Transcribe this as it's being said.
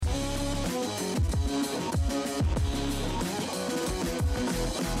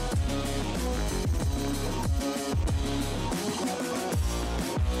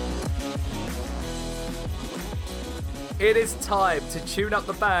it is time to tune up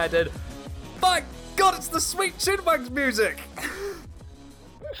the band and... My God, it's the Sweet Chinwags music!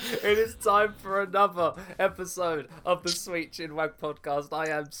 It is time for another episode of the Sweet Chinwag podcast. I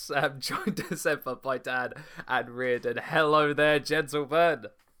am Sam, joined as ever by Dan and Riordan. Hello there, gentlemen.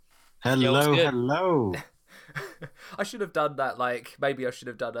 Hello. I should have done that, maybe I should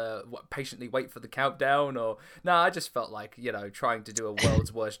have done patiently wait for the countdown, or... No, I just felt like, trying to do a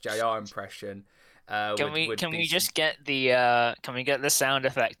world's worst JR impression. Can we get the sound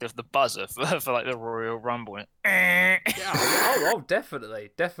effect of the buzzer for like the Royal Rumble? Yeah,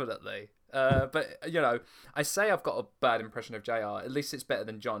 definitely. But I say I've got a bad impression of JR. At least it's better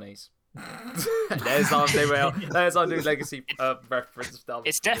than Johnny's. There's our new legacy reference stuff.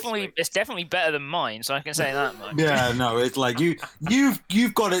 It's definitely better than mine, so I can say that much. Yeah, no, it's like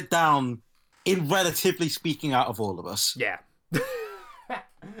you've got it down in relatively speaking out of all of us. Yeah.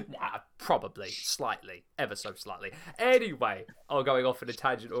 Nah, probably slightly, ever so slightly. Anyway, I'm going off on a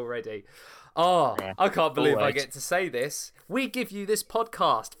tangent already. I can't believe I get to say this. We give you this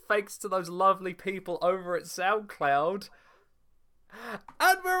podcast thanks to those lovely people over at SoundCloud.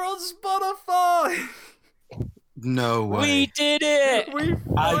 And we're on Spotify! No way. We did it! We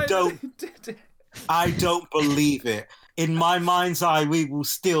finally did it! I don't believe it. In my mind's eye, we will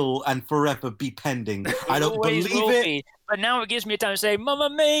still and forever be pending. I don't believe it. But now it gives me time to say, Mama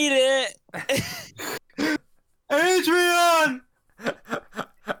made it! Adrian!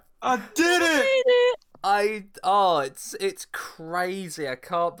 I did it! It's crazy. I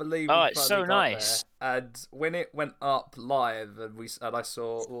can't believe it's so nice. There. And when it went up live and I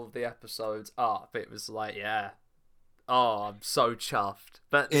saw all the episodes up, it was like, yeah. I'm so chuffed.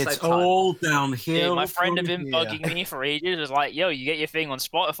 But it's all downhill. Dude, my friend had been bugging me for ages. It was like, yo, you get your thing on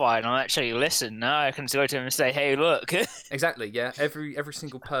Spotify, and I actually listen. Now I can go to him and say, hey, look. Exactly, yeah. Every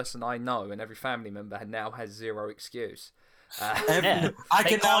single person I know and every family member now has zero excuse. I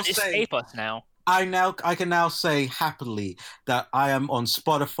can now say escape us now. I can now say happily that I am on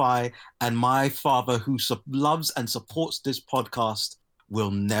Spotify, and my father, who loves and supports this podcast,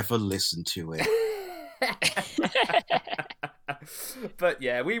 will never listen to it. But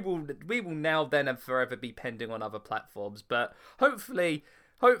yeah, we will now then and forever be pending on other platforms. But hopefully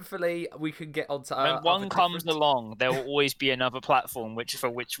we can get onto when one comes along, there will always be another platform for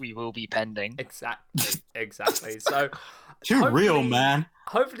which we will be pending. Exactly. So too real, man.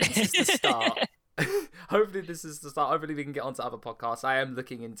 Hopefully this is the start. Hopefully we can get onto other podcasts. I am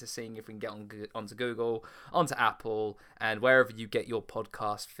looking into seeing if we can get onto Google, onto Apple, and wherever you get your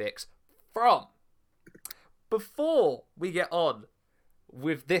podcast fix from. Before we get on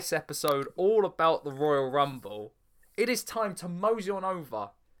with this episode all about the Royal Rumble, it is time to mosey on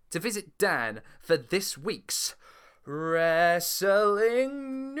over to visit Dan for this week's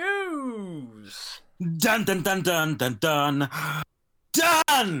wrestling news. Dun dun dun dun dun dun.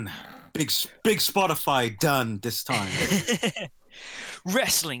 Done. Big Spotify done this time.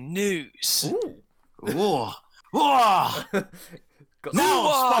 Wrestling news. Ooh.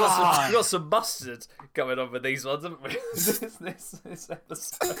 Got some mustard going on with these ones, haven't we? this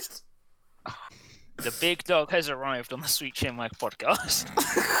episode. The big dog has arrived on the Sweet Chinwag podcast.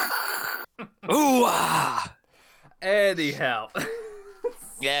 Ooh! Anyhow.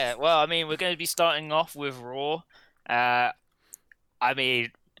 Yeah, well, I mean, we're going to be starting off with Raw.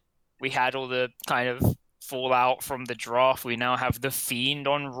 We had all the kind of fallout from the draft. We now have The Fiend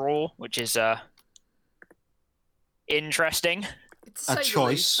on Raw, which is interesting. It's a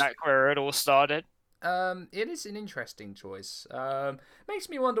choice. That's where it all started. It is an interesting choice. Makes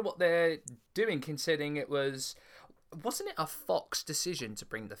me wonder what they're doing, considering wasn't it a Fox decision to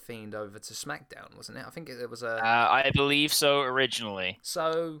bring The Fiend over to SmackDown? Wasn't it? I think it was a. I believe so originally.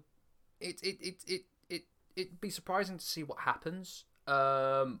 So, it'd be surprising to see what happens.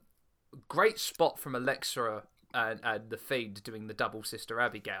 Great spot from Alexa and The Fiend doing the double Sister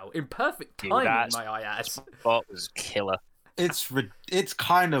Abigail in perfect timing, may I add. Spot was killer. It's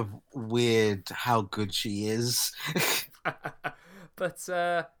kind of weird how good she is. But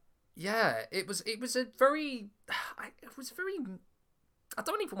yeah, it was a very I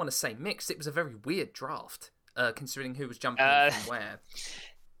don't even want to say mixed. It was a very weird draft, considering who was jumping in from where.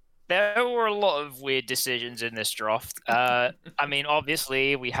 There were a lot of weird decisions in this draft. I mean,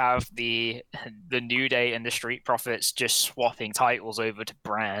 obviously, we have the New Day and the Street Profits just swapping titles over to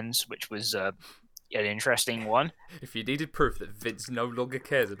brands, which was an interesting one. If you needed proof that Vince no longer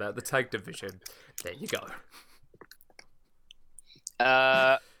cares about the tag division, there you go.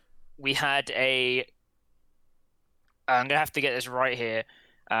 We had I'm going to have to get this right here.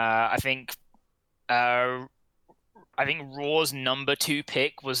 I think Raw's number 2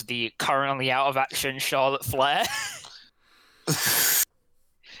 pick was the currently out of action Charlotte Flair.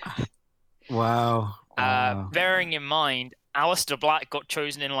 Wow. Bearing in mind, Aleister Black got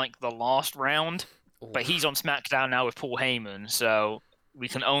chosen in like the last round, but he's on SmackDown now with Paul Heyman, so we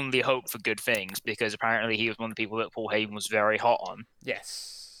can only hope for good things because apparently he was one of the people that Paul Heyman was very hot on.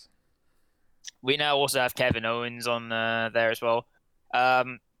 Yes. We now also have Kevin Owens on there as well. I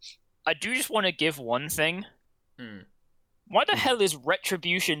do just want to give one thing. Why the hell is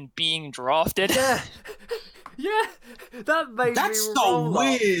Retribution being drafted? Yeah. Yeah. That made That's me so roll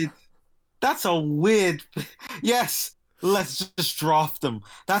up. weird. That's a weird. Yes, let's just draft them.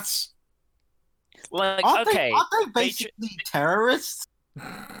 That's Like, aren't okay, they basically terrorists?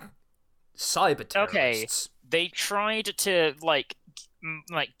 Cyber terrorists. they tried to like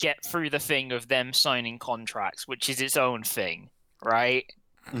get through the thing of them signing contracts, which is its own thing, right?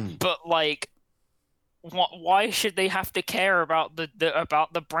 But like, why should they have to care about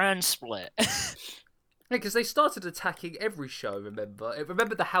the brand split? Yeah, because they started attacking every show, remember?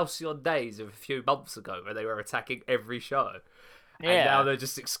 Remember the Halcyon days of a few months ago where they were attacking every show? Yeah. And now they're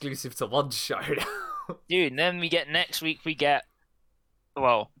just exclusive to one show now. Dude, and then next week we get,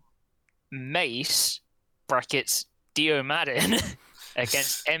 well, Mace, brackets, Dio Madden,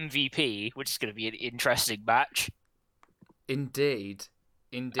 against MVP, which is going to be an interesting match. Indeed.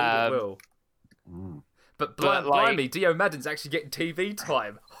 Indeed it will. But blimey, Dio Madden's actually getting TV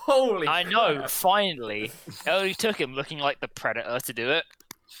time. Holy I crap. know, finally. It only took him looking like the Predator to do it.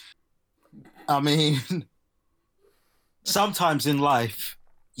 I mean, sometimes in life,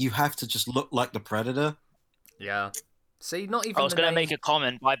 you have to just look like the Predator. Yeah. See, not even I was going to make a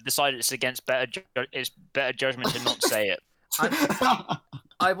comment, but I've decided it's against it's better judgment to not say it.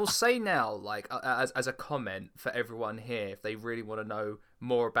 I will say now, like, as a comment for everyone here, if they really want to know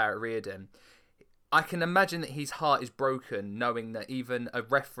more about Riordan, I can imagine that his heart is broken knowing that even a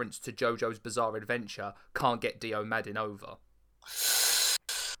reference to JoJo's Bizarre Adventure can't get Dio Madden over.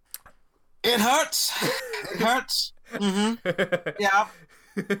 It hurts. It hurts. Yeah.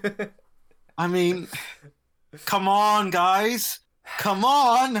 I mean, come on, guys. Come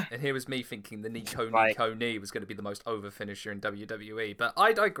on. And here was me thinking the Nico Right. Nico knee was going to be the most over finisher in WWE, but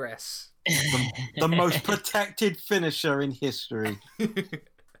I digress. The most protected finisher in history.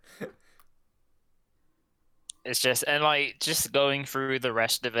 It's just, and like, just going through the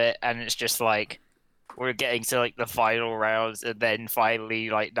rest of it, and it's just like, we're getting to like the final rounds, and then finally,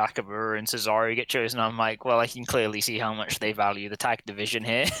 like, Nakamura and Cesaro get chosen. I'm like, well, I can clearly see how much they value the tag division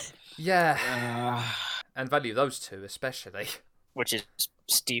here. Yeah. And value those two, especially. Which is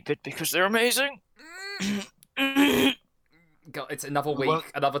stupid because they're amazing. God, it's another week,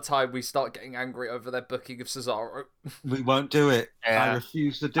 another time we start getting angry over their booking of Cesaro. We won't do it. Yeah. I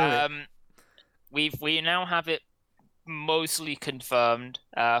refuse to do it. We now have it mostly confirmed.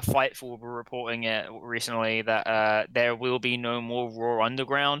 Fightful were reporting it recently that there will be no more Raw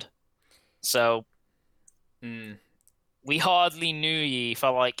Underground. So we hardly knew ye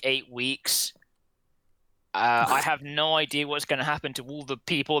for like 8 weeks. I have no idea what's going to happen to all the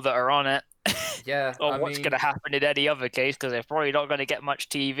people that are on it. Yeah, or what's going to happen in any other case, because they're probably not going to get much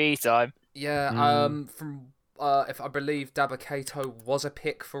TV time. Yeah, from if I believe Dabba Kato was a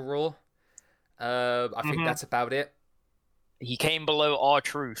pick for Raw. I think that's about it. He came below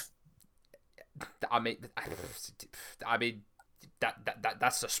R-Truth. I mean,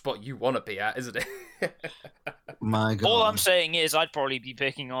 that's the spot you want to be at, isn't it? My God. All I'm saying is I'd probably be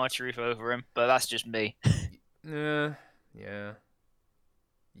picking R-Truth over him, but that's just me. Yeah. Yeah,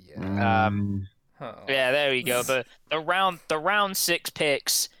 there we go. But the round 6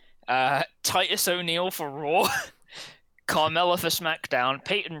 picks: Titus O'Neil for Raw, Carmella for SmackDown,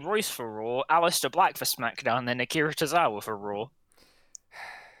 Peyton Royce for Raw, Aleister Black for SmackDown, then Akira Tozawa for Raw.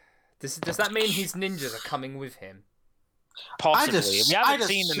 Does that mean his ninjas are coming with him? Possibly. We haven't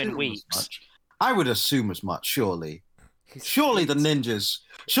seen them in weeks. I would assume as much. Surely the ninjas.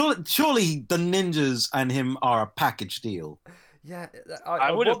 Surely the ninjas and him are a package deal. Yeah,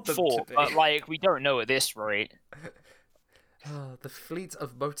 I would have thought, but like we don't know at this rate. The fleet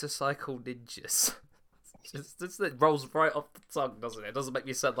of motorcycle ninjas. It rolls right off the tongue, doesn't it? It doesn't make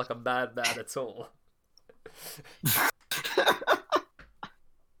me sound like a madman at all.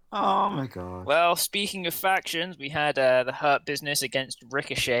 Oh my God. Well, speaking of factions, we had the Hurt Business against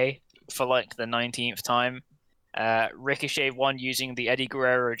Ricochet for like the 19th time. Ricochet won using the Eddie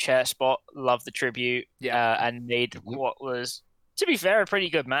Guerrero chair spot. Love the tribute. And made what was, to be fair, a pretty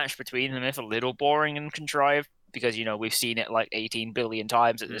good match between them, if a little boring and contrived, because, you know, we've seen it like 18 billion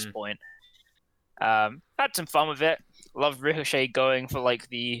times at this point. Had some fun with it. Loved Ricochet going for like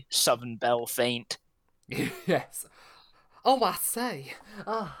the Southern Belle feint. Yes. Oh, I say.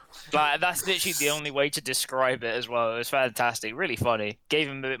 Oh. Like, that's literally the only way to describe it as well. It was fantastic, really funny. Gave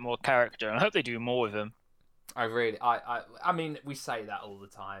him a bit more character, and I hope they do more with him. I mean, we say that all the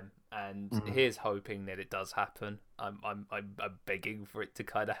time, and Mm. here's hoping that it does happen. I'm begging for it to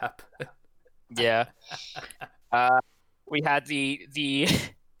kind of happen. Yeah. We had the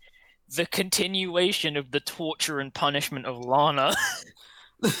the continuation of the torture and punishment of Lana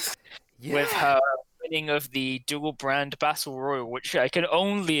Yeah. with her winning of the dual brand battle royal, which I can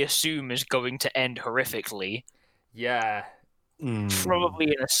only assume is going to end horrifically. Yeah. Probably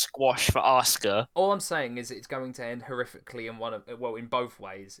in a squash for Asuka. All I'm saying is it's going to end horrifically in both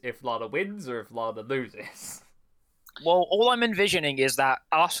ways. If Lana wins or if Lana loses. Well, all I'm envisioning is that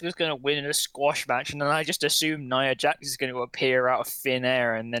Asuka's going to win in a squash match, and then I just assume Nia Jax is going to appear out of thin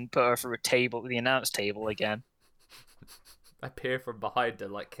air and then put her through a table, the announce table again. Appear from behind her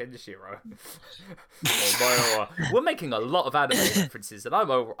like Kenshiro. We're making a lot of anime references, and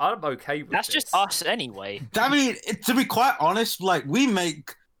I'm okay with That's this. just us anyway. I mean, to be quite honest, like we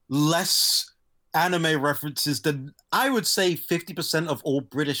make less anime references than I would say 50% of all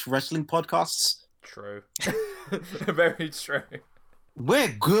British wrestling podcasts. True. Very true.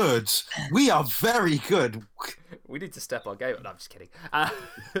 We're good. We are very good. We need to step our game up. No, I'm just kidding.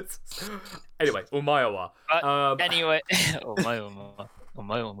 Anyway, Umayawa. Anyway,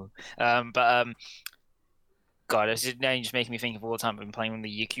 God, it's just, now you're just making me think of all the time I've been playing the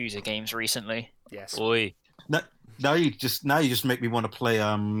Yakuza games recently. Yes. Oi. Now you just make me want to play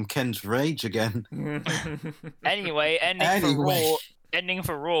Ken's Rage again. Anyway, ending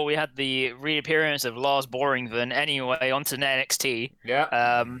for Raw, we had the reappearance of Lars Borington. Anyway, onto NXT.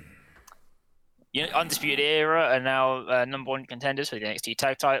 Yeah. Undisputed Era are now number one contenders for the NXT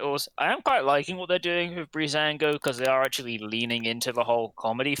tag titles. I am quite liking what they're doing with Breezango because they are actually leaning into the whole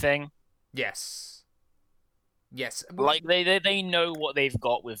comedy thing. Yes. Like they know what they've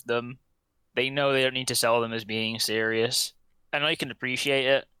got with them. They know they don't need to sell them as being serious, and I can appreciate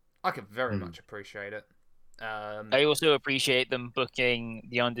it. I can very much appreciate it. I also appreciate them booking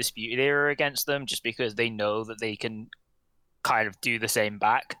the Undisputed Era against them, just because they know that they can kind of do the same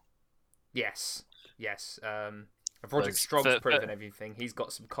back. Yes. Roderick Strong's proven everything. He's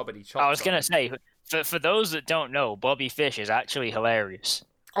got some comedy chops. I was going to say, for those that don't know, Bobby Fish is actually hilarious.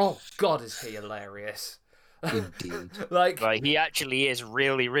 Oh, God, is he hilarious. Indeed. like he actually is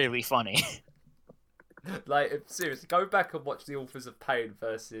really, really funny. Like, seriously, go back and watch The Authors of Pain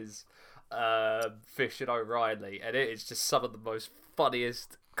versus Fish and O'Reilly, and it is just some of the most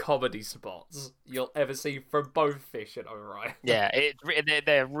funniest comedy spots you'll ever see from both Fish and O'Reilly. Yeah,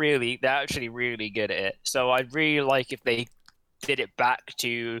 they're actually really good at it. So I'd really like if they did it back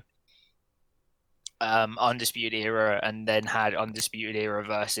to Undisputed Era and then had Undisputed Era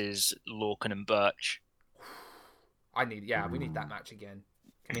versus Lorcan and Birch. We need that match again.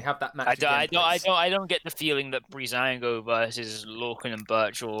 Can we have that match again, I don't get the feeling that Breezango versus Lorcan and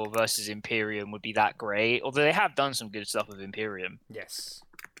Birch or versus Imperium would be that great. Although they have done some good stuff with Imperium. Yes.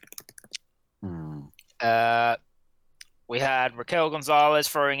 We had Raquel Gonzalez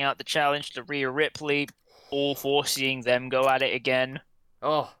throwing out the challenge to Rhea Ripley, all four seeing them go at it again.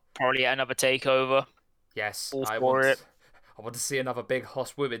 Oh, probably at another takeover. Yes, I want to see another big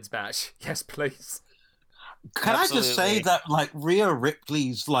Hoss women's match. Yes, please. Can I just say that, like, Rhea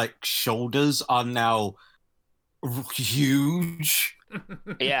Ripley's, like, shoulders are now huge?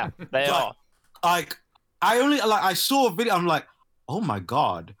 Yeah, they are. Like, I saw a video, I'm like, oh my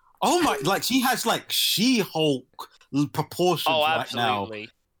God. Oh my, like, she has, like, She-Hulk proportions right now.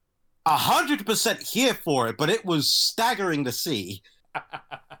 100% here for it, but it was staggering to see.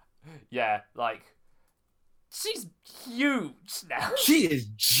 Yeah, like, she's huge now. She is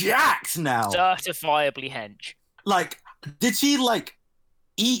jacked now. Certifiably hench. Like, did she, like,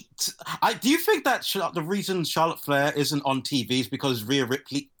 eat? Do you think that the reason Charlotte Flair isn't on TV is because Rhea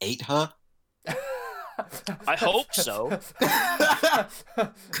Ripley ate her? I hope so.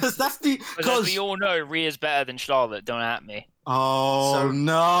 Because that's the... Because we all know Rhea's better than Charlotte, don't at me. Oh,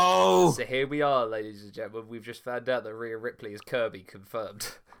 no. So here we are, ladies and gentlemen. We've just found out that Rhea Ripley is Kirby,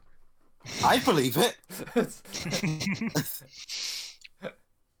 confirmed. I believe it.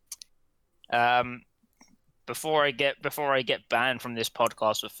 Before I get banned from this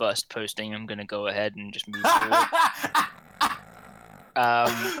podcast for first posting, I'm gonna go ahead and just move forward.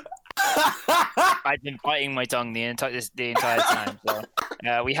 I've been biting my tongue the entire time. So,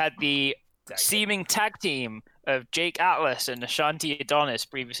 we had the seeming tag team of Jake Atlas and Ashanti Adonis,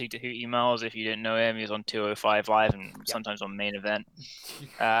 previously to Hootie Miles. If you didn't know him, he was on 205 Live and sometimes on Main Event.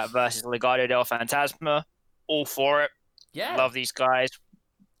 Versus Legado del Fantasma. All for it. Yeah. Love these guys.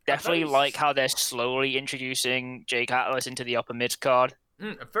 Definitely like how they're slowly introducing Jake Atlas into the upper mid card.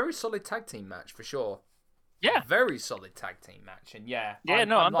 A very solid tag team match for sure. Yeah, very solid tag team match, and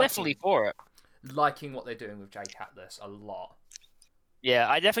I'm definitely for it. Liking what they're doing with Jake Atlas a lot. Yeah,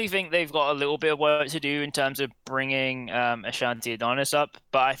 I definitely think they've got a little bit of work to do in terms of bringing Ashanti Adonis up,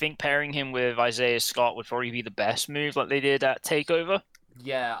 but I think pairing him with Isaiah Scott would probably be the best move, like they did at TakeOver.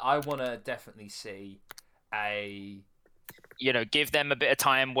 Yeah, I want to definitely see give them a bit of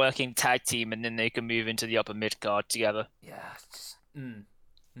time working tag team, and then they can move into the upper mid card together. Yeah,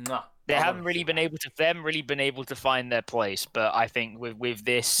 they haven't really been able to find their place, but I think with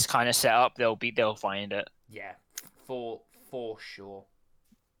this kind of setup, they'll find it. Yeah, for sure.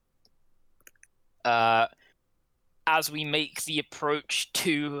 As we make the approach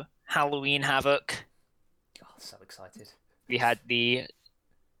to Halloween Havoc, so excited. We had the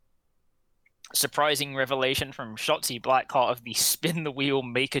surprising revelation from Shotzi Blackheart of the spin the wheel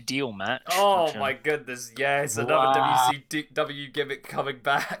make a deal match. Oh my goodness, yes, another WCW gimmick coming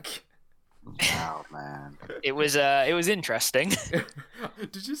back. Wow, man. It was interesting.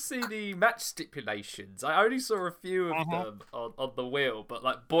 Did you see the match stipulations? I only saw a few of them on the wheel, but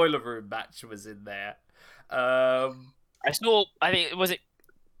like Boiler Room match was in there. I think was it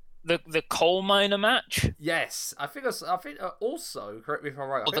the coal miner match? Yes, I think also, correct me if I'm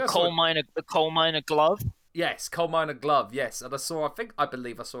right. The coal miner glove. Yes, coal miner glove. Yes, and I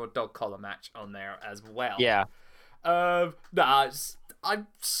believe I saw a dog collar match on there as well. Yeah. I'm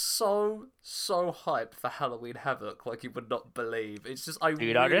so hyped for Halloween Havoc, like you would not believe. It's just I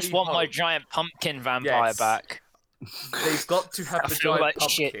just want my giant pumpkin vampire back. They've got to have the giant pumpkin.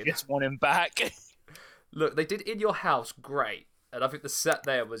 Shit, just want him back. Look, they did In Your House great, and I think the set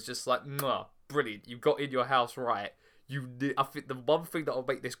there was just like, brilliant. You got In Your House right. I think the one thing that will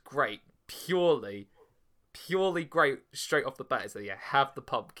make this great, purely great straight off the bat, is that you have the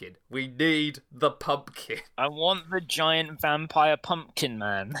pumpkin. We need the pumpkin. I want the giant vampire pumpkin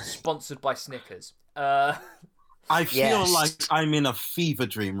man. Sponsored by Snickers. I feel like I'm in a fever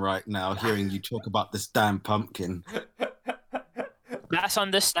dream right now hearing you talk about this damn pumpkin. That's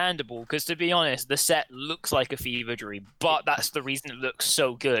understandable, because to be honest, the set looks like a fever dream, but that's the reason it looks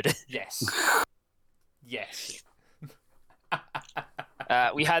so good. Yes. Yes.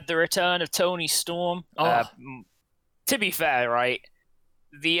 We had the return of Toni Storm. To be fair, right,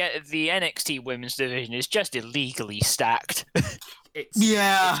 the NXT women's division is just illegally stacked. It's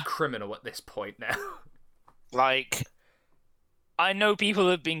criminal at this point now. Like, I know people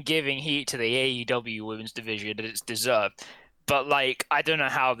have been giving heat to the AEW women's division, and it's deserved. But, like, I don't know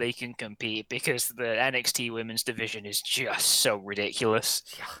how they can compete, because the NXT women's division is just so ridiculous.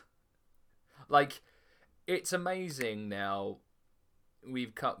 Yeah. Like, it's amazing now.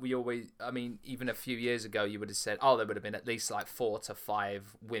 Even a few years ago, you would have said, there would have been at least like 4 to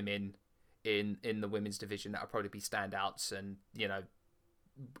 5 women in the women's division that would probably be standouts and,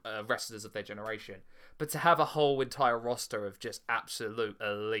 wrestlers of their generation. But to have a whole entire roster of just absolute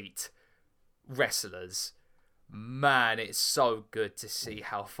elite wrestlers, man, it's so good to see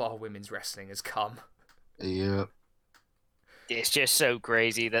how far women's wrestling has come. Yeah. It's just so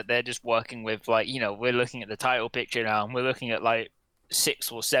crazy that they're just working with, like, we're looking at the title picture now, and we're looking at, like,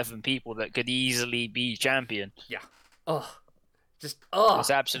 6 or 7 people that could easily be champion. Yeah. It's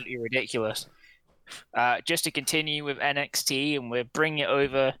absolutely ridiculous. Just to continue with NXT, and we're bringing it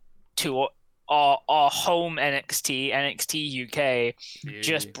over to our home NXT UK,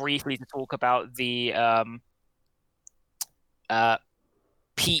 just briefly to talk about the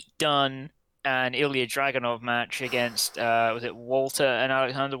Pete Dunne and Ilya Dragunov match against was it Walter and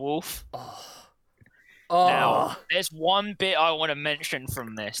Alexander Wolf? Now, there's one bit I want to mention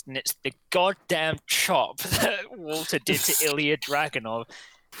from this, and it's the goddamn chop that Walter did to Ilya Dragunov.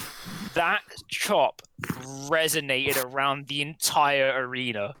 That chop resonated around the entire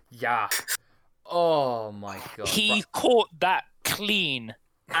arena. Yeah. Oh my god. He caught that clean,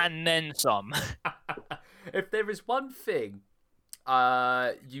 and then some. If there is one thing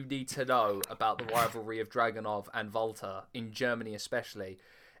you need to know about the rivalry of Dragunov and Walter, in Germany especially,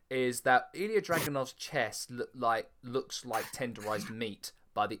 is that Ilya Dragunov's chest looks like tenderized meat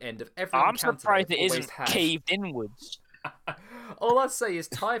by the end of every encounter. I'm surprised it isn't caved inwards. All I'd say is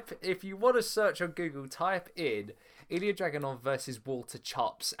if you want to search on Google, type in Ilya Dragunov versus Walter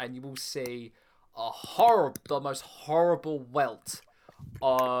chops, and you will see the most horrible welt.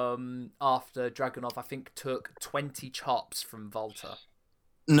 After Dragunov, I think, took 20 chops from Walter.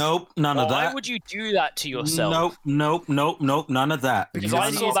 Nope, none of that. Why would you do that to yourself? Nope, none of that. Because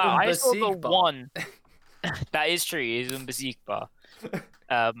I saw the one. That is true, he's unbesiegbar.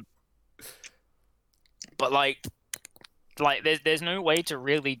 But like like there's no way to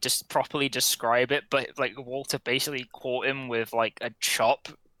really just properly describe it, but like Walter basically caught him with like a chop,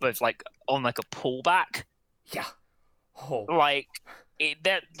 with like on like a pullback. Yeah. Oh. Like it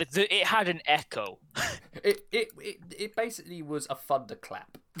had an echo. It basically was a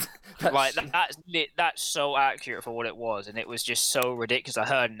thunderclap. That's so accurate for what it was, and it was just so ridiculous. I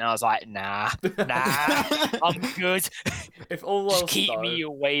heard it and I was like, nah, I'm good. If all just else keep me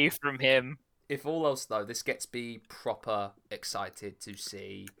away from him. If all else though, this gets me proper excited to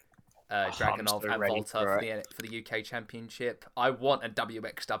see Dragunov and Volta for the UK Championship. I want a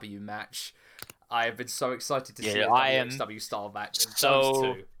WXW match. I have been so excited to see a WXW style match.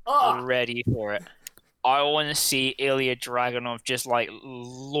 So ready for it. I want to see Ilya Dragunov just like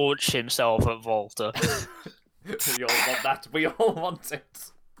launch himself at Volta. We all want that. We all want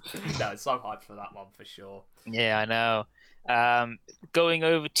it. No, so hyped for that one for sure. Yeah, I know. Going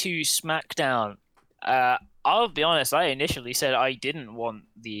over to SmackDown. I'll be honest, I initially said I didn't want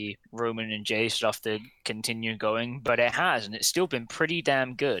the Roman and Jay stuff to continue going, but it has, and it's still been pretty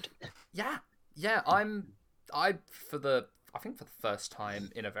damn good. Yeah, I think for the first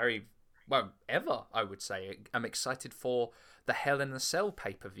time in a very, ever, I would say, I'm excited for the Hell in a Cell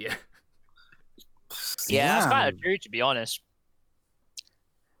pay-per-view. Yeah, that's kind of true, to be honest.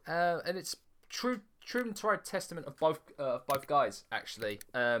 And it's true and tried testament of both guys, actually,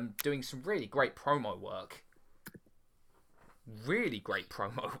 doing some really great promo work. Really great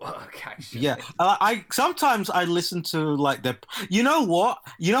promo work, actually. Yeah, I sometimes I listen to like their. You know what?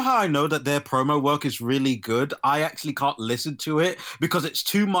 You know how I know that their promo work is really good? I actually can't listen to it because it's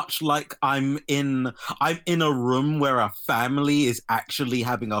too much like I'm in a room where a family is actually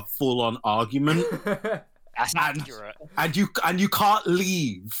having a full-on argument. That's accurate. And you can't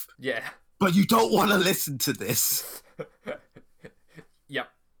leave. Yeah. But you don't want to listen to this. Yep.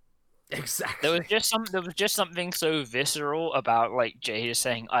 Exactly. There was just something so visceral about like Jay just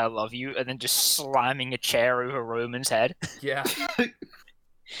saying "I love you" and then just slamming a chair over Roman's head. Yeah.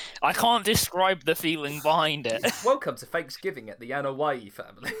 I can't describe the feeling behind it. Welcome to Thanksgiving at the Anawai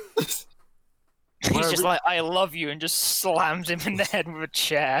family. He's just like "I love you" and just slams him in the head with a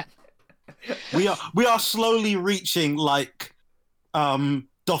chair. We are slowly reaching like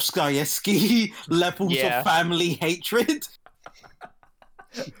Dostoevsky levels of family hatred.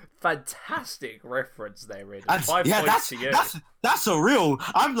 Fantastic reference there, Rid. That's a real.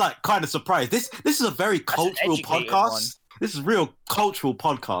 I'm like kind of surprised. This is a very cultural podcast. One. This is a real cultural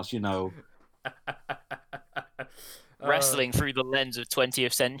podcast, you know. Wrestling through the lens of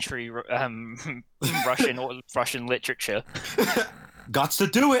 20th century Russian literature. Gots to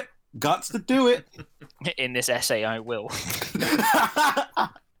do it. In this essay, I will.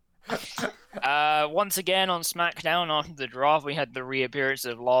 Once again on SmackDown after the draft, we had the reappearance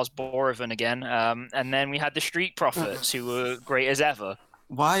of Lars Borovan again, and then we had the Street Profits, who were great as ever.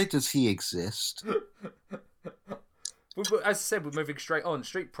 Why does he exist? As I said, we're moving straight on.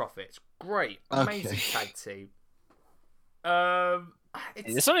 Street Profits, great, amazing tag team.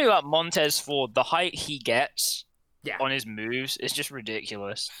 There's something about Montez Ford. The height he gets on his moves is just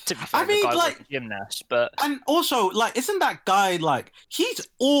ridiculous. To be fair, the guy was a gymnast, but and also like, isn't that guy like he's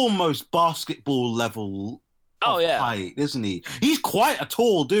almost basketball level? Height, isn't he? He's quite a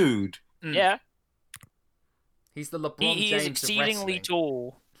tall dude. Yeah, he's the LeBron James. He's exceedingly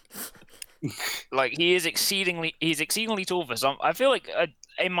tall. Like he's exceedingly tall for some. I feel like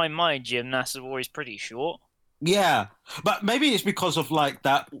in my mind, gymnasts are always pretty short. Yeah, but maybe it's because of like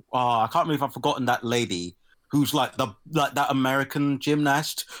that. I can't remember if I've forgotten that lady who's like that American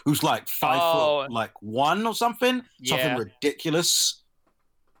gymnast who's like 5 foot like 1 or something, something ridiculous.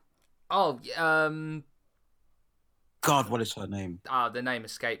 God, what is her name? The name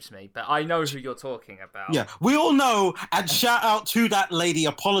escapes me, but I know who you're talking about. Yeah, we all know, and shout out to that lady.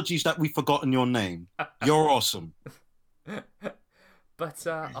 Apologies that we've forgotten your name. You're awesome. But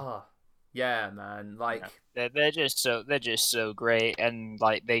yeah, man, like they're just so great, and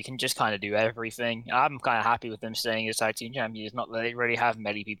like they can just kind of do everything. I'm kind of happy with them staying as tag team champions. Not that they really have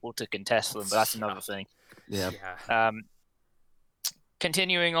many people to contest them, but that's another thing. Yeah.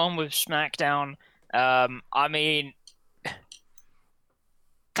 Continuing on with SmackDown, I mean,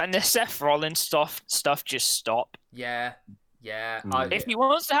 can the Seth Rollins stuff just stop? Yeah. If he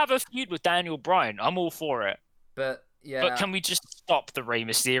wants to have a feud with Daniel Bryan, I'm all for it. But can we just stop the Rey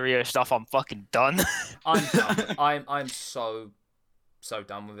Mysterio stuff? I'm fucking done. I'm done. I'm so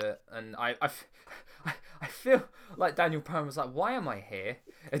done with it, and I feel like Daniel Bryan was like, "Why am I here?"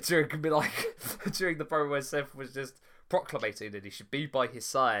 And during the promo where Seth was just proclamating that he should be by his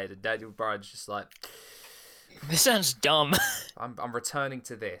side, and Daniel Bryan's just like, "This sounds dumb." I'm returning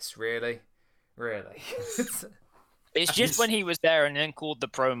to this, really. It's just when he was there and then called the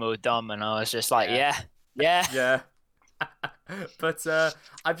promo dumb, and I was just like, yeah. But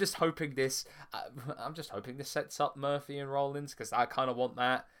I'm just hoping this sets up Murphy and Rollins, because I kind of want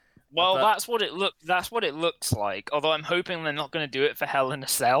that. Well, that's what it looks like. Although I'm hoping they're not going to do it for Hell in a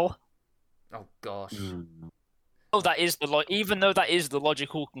Cell. Oh gosh. Oh, even though that is the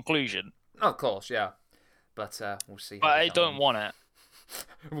logical conclusion. Of course, yeah. But we'll see. But I don't want it.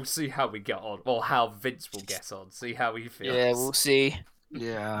 We'll see how we get on, or how Vince will get on. See how he feels. Yeah, we'll see.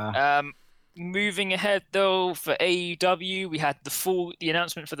 Yeah. Moving ahead though, for AEW, we had the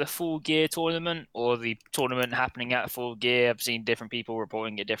announcement for the Full Gear tournament, or the tournament happening at Full Gear. I've seen different people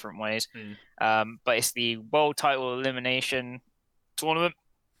reporting it different ways. But it's the World Title Elimination Tournament.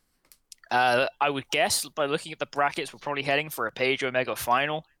 I would guess by looking at the brackets, we're probably heading for a Page Omega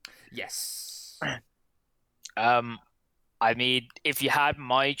final. Yes. I mean, if you had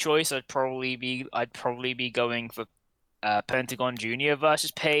my choice, I'd probably be going for Pentagon Jr.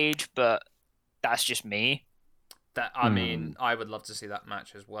 versus Page, but that's just me. I mean, I would love to see that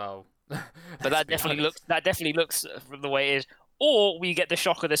match as well. But that definitely looks the way it is. Or we get the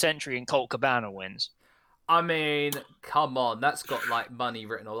shock of the century and Colt Cabana wins. I mean, come on, that's got like money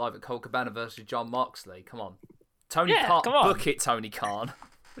written all over it. Colt Cabana versus Jon Moxley. Come on, Tony Khan, book it, Tony Khan.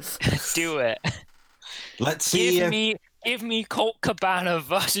 Do it. Let's see. Give me Colt Cabana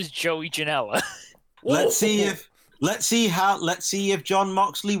versus Joey Janela. Let's see if Jon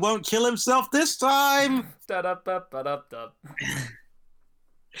Moxley won't kill himself this time.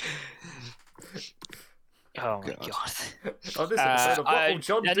 Oh my god! On this episode of What Will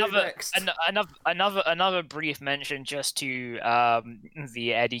John Do Next? Another brief mention just to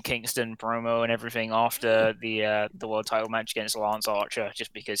the Eddie Kingston promo and everything after the world title match against Lance Archer,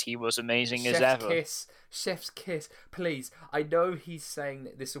 just because he was amazing as ever. Chef's kiss, please. I know he's saying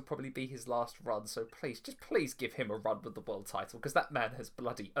that this will probably be his last run, so please give him a run with the world title, because that man has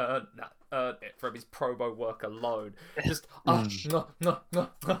bloody earned it from his promo work alone. Just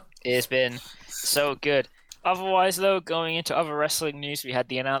It's been so good. Otherwise, though, going into other wrestling news, we had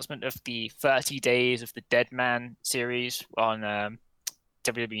the announcement of the 30 Days of the Dead Man series on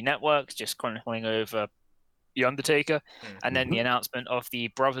WWE Network, just chronicling over The Undertaker, and then the announcement of the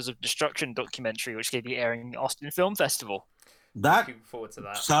Brothers of Destruction documentary, which will be airing in the Austin Film Festival. Looking forward to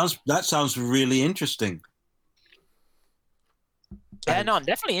that. That sounds really interesting. Yeah, no, I'm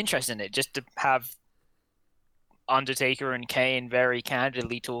definitely interested in it, just to have Undertaker and Kane very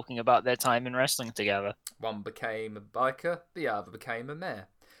candidly talking about their time in wrestling together. One became a biker, the other became a mayor.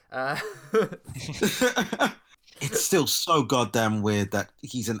 It's still so goddamn weird that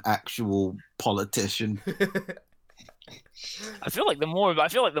he's an actual politician. I feel like the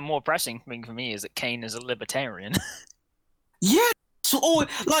more pressing thing for me is that Kane is a libertarian. Yeah, so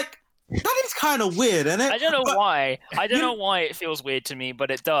like that is kind of weird, isn't it? I don't know why. I don't know why it feels weird to me,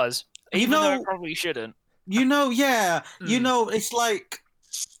 but it does. Even though it probably shouldn't. It's like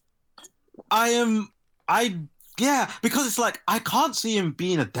because it's like I can't see him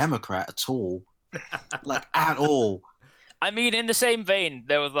being a Democrat at all. Like at all. I mean, in the same vein,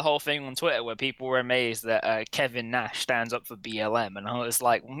 there was the whole thing on Twitter where people were amazed that Kevin Nash stands up for BLM, and I was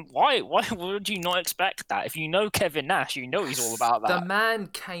like, why would you not expect that? If you know Kevin Nash, you know he's all about that. The man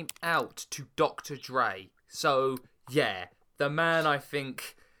came out to Dr. Dre, so yeah, the man, I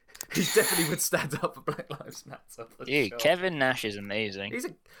think, he definitely would stand up for Black Lives Matter. Dude, sure. Kevin Nash is amazing.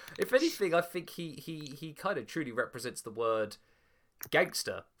 If anything, I think he kind of truly represents the word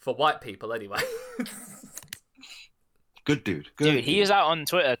gangster for white people, anyway. Good dude. Dude, he is out on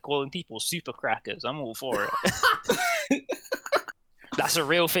Twitter calling people super crackers. I'm all for it. That's a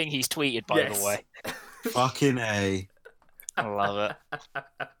real thing he's tweeted, by the way. Fucking A. I love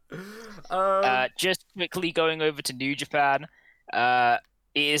it. Just quickly going over to New Japan.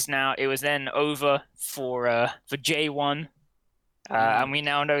 It was then over for J1, and we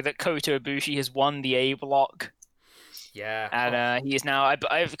now know that Kota Ibushi has won the A block. Yeah, and he is now. I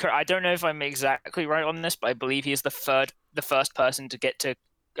don't know if I'm exactly right on this, but I believe he is the first person to get to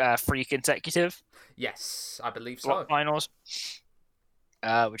 3 consecutive. Yes, I believe so. Finals,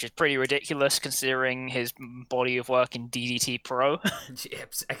 which is pretty ridiculous considering his body of work in DDT Pro.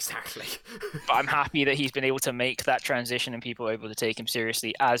 Yep, exactly. But I'm happy that he's been able to make that transition and people are able to take him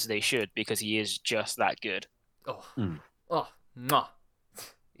seriously as they should, because he is just that good.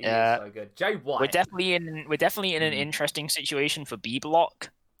 He is so good. Jay White. We're definitely in an interesting situation for B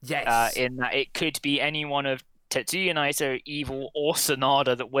Block. Yes. In that it could be any one of Tetsuya Naito, Evil, or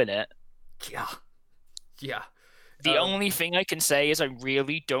Sonada that win it. Yeah. The only thing I can say is I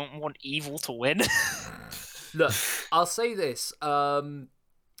really don't want Evil to win. Look, I'll say this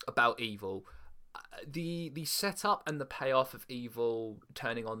about Evil. the setup and the payoff of Evil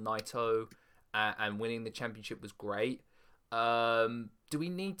turning on Naito and winning the championship was great. Do we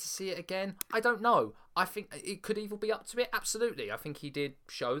need to see it again? I don't know. I think it could Evil be up to it. Absolutely. I think he did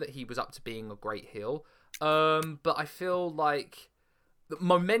show that he was up to being a great heel. But I feel like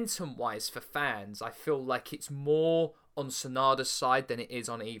momentum-wise for fans, I feel like it's more on Sonada's side than it is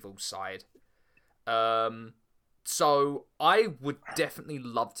on Evil's side. So I would definitely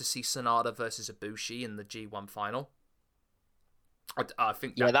love to see Sonada versus Ibushi in the G1 final. I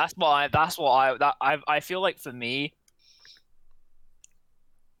think I feel like for me,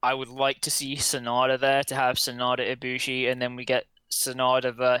 I would like to see Sonada there, to have Sonada Ibushi, and then we get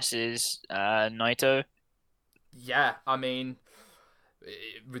Sonada versus Naito. Yeah, I mean,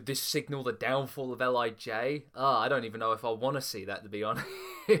 would this signal the downfall of LIJ? I don't even know if I want to see that, to be honest.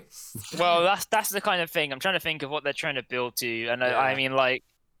 Well, that's the kind of thing I'm trying to think of what they're trying to build to, and yeah. I mean, like,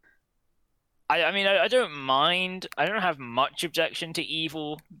 I don't mind. I don't have much objection to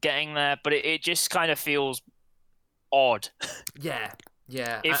Evil getting there, but it just kind of feels odd. Yeah.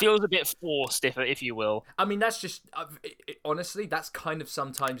 It feels a bit forced, if you will. I mean, that's just honestly, that's kind of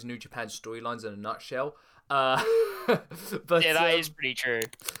sometimes New Japan storylines in a nutshell. But yeah, that is pretty true.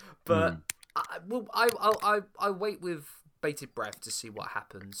 But I'll wait with bated breath to see what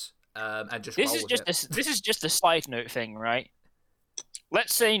happens. And just this is just a side note thing, right?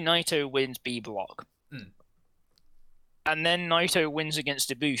 Let's say Naito wins B block, and then Naito wins against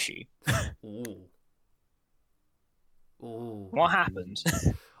Ibushi. Ooh. What happens?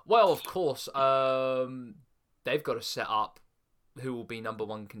 Well, of course, they've got to set up who will be number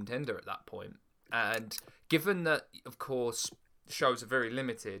one contender at that point. And given that, of course, shows are very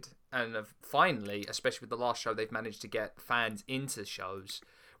limited, and finally, especially with the last show, they've managed to get fans into shows,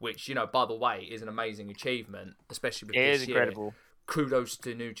 which, by the way, is an amazing achievement, especially with this year. It is incredible. Kudos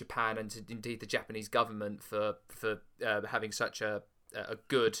to New Japan and to indeed the Japanese government for having such a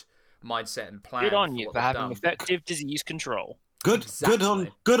good mindset and plan. Good on you for having effective disease control. Good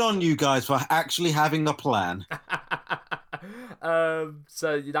on you guys for actually having a plan.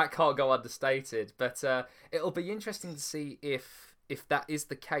 So that can't go understated, but it'll be interesting to see if that is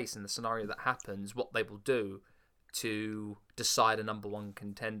the case in the scenario that happens, what they will do to decide a number one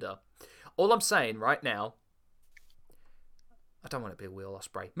contender. All I'm saying right now, I don't want to be a Will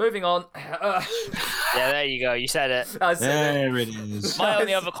Ospreay. Moving on. Yeah, there you go. You said it. There it is. My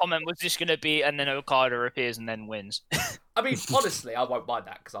only other comment was just going to be, and then Okada appears and then wins. I mean, honestly, I won't mind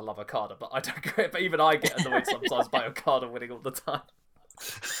that because I love Okada, but I don't care. But even I get annoyed sometimes by Okada winning all the time.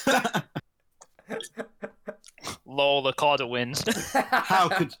 Lol, Okada wins. How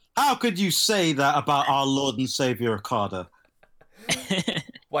could you say that about our Lord and Savior Okada?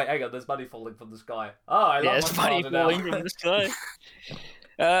 Wait, hang on, there's money falling from the sky. Oh, I love there's money falling from the sky.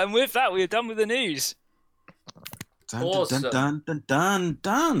 And with that, we are done with the news. Awesome.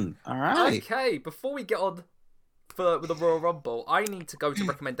 Done. All right. Okay, before we get on with the Royal Rumble, I need to go to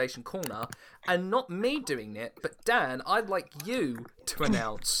Recommendation Corner, and not me doing it, but Dan, I'd like you to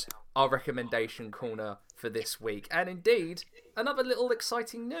announce our Recommendation Corner for this week, and indeed, another little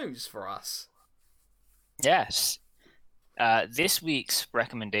exciting news for us. Yes. This week's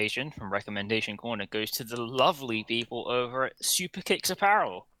recommendation from Recommendation Corner goes to the lovely people over at Super Kicks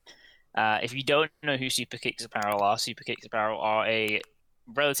Apparel. If you don't know who Super Kicks Apparel are a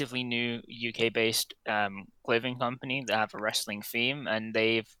relatively new UK-based clothing company that have a wrestling theme, and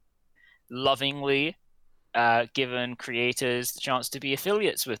they've lovingly given creators the chance to be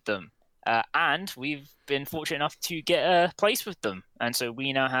affiliates with them. And we've been fortunate enough to get a place with them. And so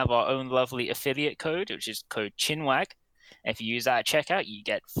we now have our own lovely affiliate code, which is code CHINWAG. If you use that at checkout, you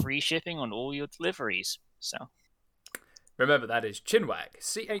get free shipping on all your deliveries. So remember, that is CHINWAG,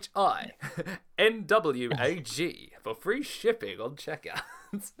 CHINWAG, for free shipping on checkout.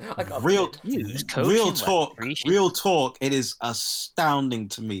 Real talk. It is astounding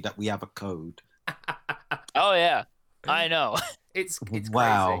to me that we have a code. Oh yeah, I know. It's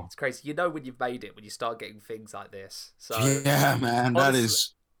wow. Crazy. It's crazy. When you've made it when you start getting things like this. So yeah, man, that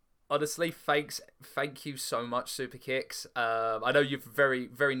is. Honestly, thank you so much, Super Kicks. I know you're a very,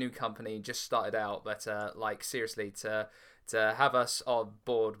 very new company, just started out, but seriously, to have us on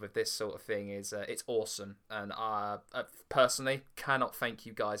board with this sort of thing is it's awesome, and I personally cannot thank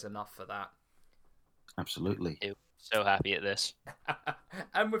you guys enough for that. Absolutely. So happy at this.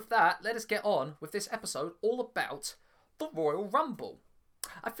 And with that, let us get on with this episode all about the Royal Rumble.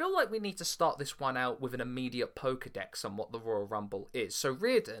 I feel like we need to start this one out with an immediate Pokedex on what the Royal Rumble is. So,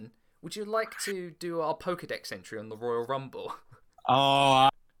 Riordan, would you like to do our Pokedex entry on the Royal Rumble? Oh,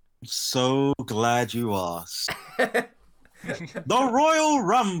 I'm so glad you asked. The Royal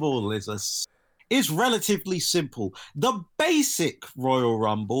Rumble is a is relatively simple. The basic Royal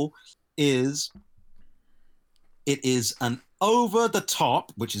Rumble is an over the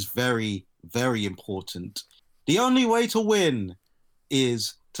top, which is very, very important. The only way to win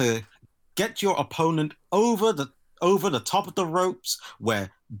is to get your opponent over the top of the ropes,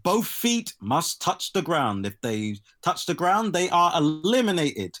 where both feet must touch the ground. If they touch the ground, they are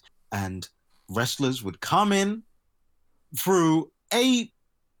eliminated. And wrestlers would come in through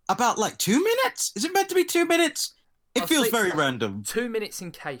about like 2 minutes. Is it meant to be 2 minutes? It feels very random. 2 minutes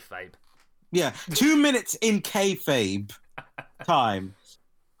in kayfabe. Yeah, 2 minutes in kayfabe time,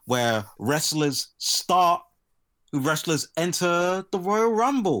 where wrestlers enter the Royal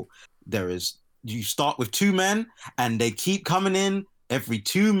Rumble. You start with 2 men, and they keep coming in every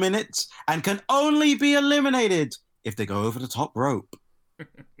 2 minutes and can only be eliminated if they go over the top rope.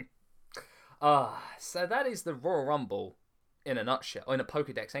 So that is the Royal Rumble in a nutshell, or in a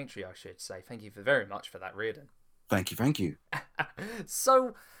Pokédex entry, I should say. Thank you very much for that, Riordan. Thank you.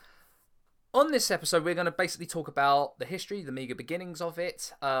 So, on this episode, we're going to basically talk about the history, the meager beginnings of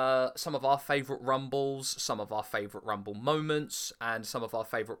it, some of our favourite Rumbles, some of our favourite Rumble moments, and some of our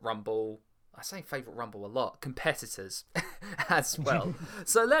favourite Rumble... I say favourite Rumble a lot. Competitors as well.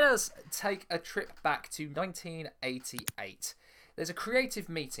 So let us take a trip back to 1988. There's a creative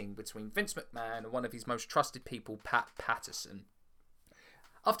meeting between Vince McMahon and one of his most trusted people, Pat Patterson.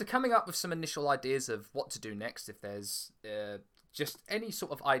 After coming up with some initial ideas of what to do next, if there's just any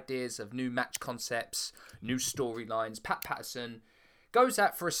sort of ideas of new match concepts, new storylines, Pat Patterson goes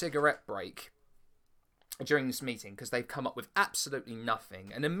out for a cigarette break during this meeting because they've come up with absolutely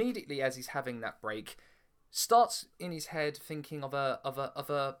nothing, and immediately as he's having that break, starts in his head thinking of a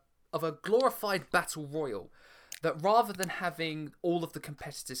glorified battle royal, that rather than having all of the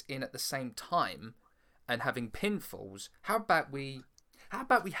competitors in at the same time and having pinfalls, how about we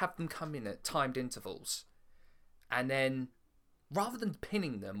have them come in at timed intervals, and then rather than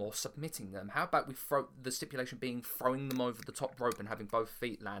pinning them or submitting them, how about we throw the stipulation being throwing them over the top rope and having both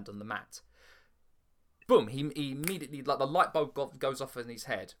feet land on the mat. Boom, he immediately, like the light bulb goes off in his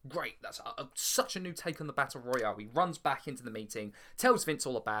head. Great, that's such a new take on the Battle Royale. He runs back into the meeting, tells Vince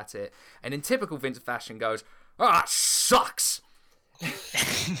all about it, and in typical Vince fashion goes, "Ah, sucks!"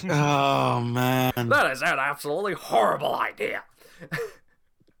 Oh, man. That is an absolutely horrible idea.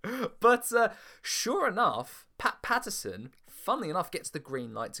 But sure enough, Pat Patterson, funnily enough, gets the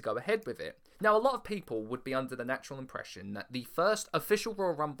green light to go ahead with it. Now, a lot of people would be under the natural impression that the first official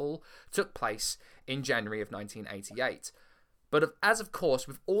Royal Rumble took place in January of 1988. But as of course,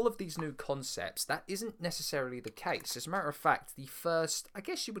 with all of these new concepts, that isn't necessarily the case. As a matter of fact, the first, I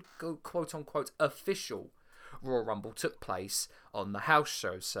guess you would go quote-unquote, official Royal Rumble took place on the house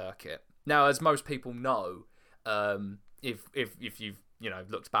show circuit. Now, as most people know, if you've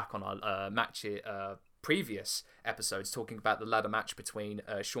looked back on our previous episodes talking about the ladder match between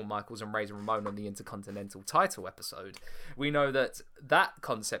Shawn Michaels and Razor Ramon on the Intercontinental title episode, we know that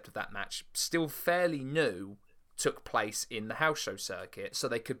concept of that match, still fairly new, took place in the house show circuit, so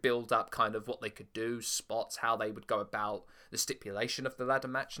they could build up kind of what they could do, spots, how they would go about the stipulation of the ladder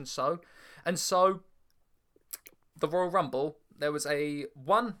match, and so the Royal Rumble, there was a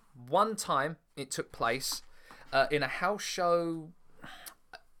one time it took place in a house show.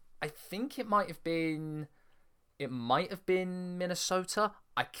 I think it might have been Minnesota.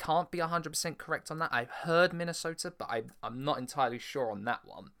 I can't be 100% correct on that. I've heard Minnesota, but I'm not entirely sure on that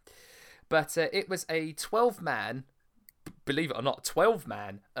one. But it was a 12-man, believe it or not,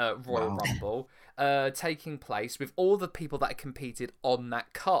 12-man Royal Rumble taking place with all the people that competed on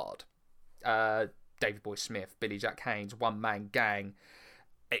that card. David Boy Smith, Billy Jack Haynes, One Man Gang,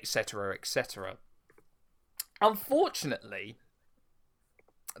 etc., etc. Unfortunately,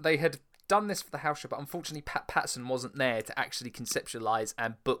 they had done this for the house show, but unfortunately Pat Patterson wasn't there to actually conceptualize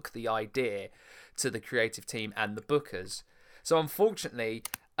and book the idea to the creative team and the bookers. So unfortunately,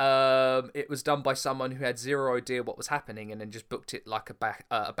 it was done by someone who had zero idea what was happening and then just booked it like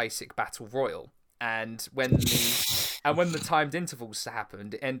a basic battle royal. And when the timed intervals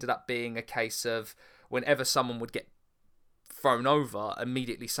happened, it ended up being a case of whenever someone would get thrown over,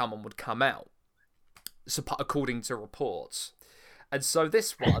 immediately someone would come out, according to reports. And so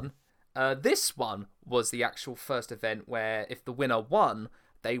this one was the actual first event where if the winner won,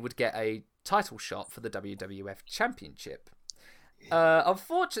 they would get a title shot for the WWF Championship.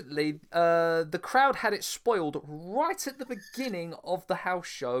 Unfortunately, the crowd had it spoiled right at the beginning of the house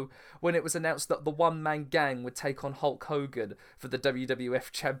show when it was announced that the One Man Gang would take on Hulk Hogan for the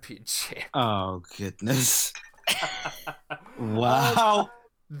WWF Championship. Oh, goodness. Wow.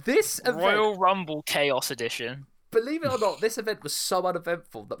 This event... Royal Rumble Chaos Edition. Believe it or not, this event was so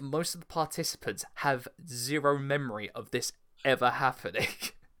uneventful that most of the participants have zero memory of this ever happening.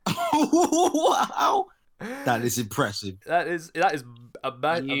 Wow. That is impressive. That is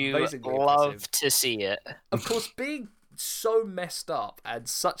amazingly love impressive. to see it. Of course, being so messed up and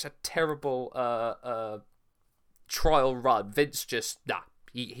such a terrible trial run, Vince just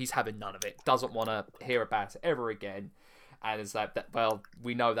he's having none of it. Doesn't want to hear about it ever again, and is like, well,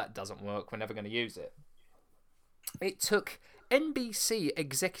 we know that doesn't work. We're never going to use it. It took NBC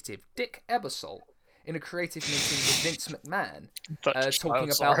executive Dick Ebersol in a creative meeting with Vince McMahon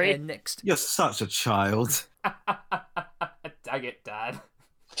talking about their next... You're such a child. Dang it, Dad.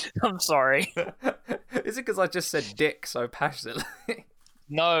 I'm sorry. Is it because I just said Dick so passionately?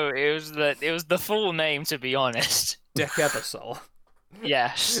 No, it was the full name, to be honest. Dick Ebersol.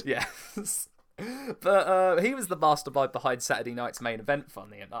 Yes. Yes. But he was the mastermind behind Saturday night's main event,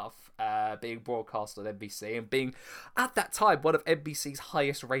 funnily enough, being broadcast on NBC and being, at that time, one of NBC's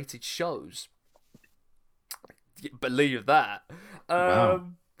highest rated shows. Believe that. Wow.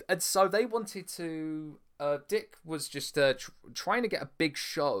 And so they wanted to... Dick was just trying to get a big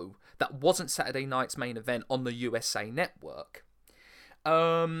show that wasn't Saturday night's main event on the USA Network.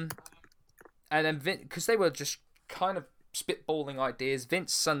 And then Vince, because they were just kind of spitballing ideas,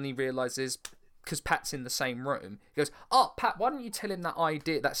 Vince suddenly realizes, because Pat's in the same room, he goes, "Oh, Pat, why don't you tell him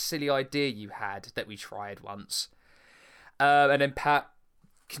that silly idea you had that we tried once?" And then Pat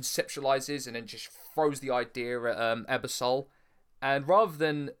conceptualizes and then just throws the idea at Ebersol. And rather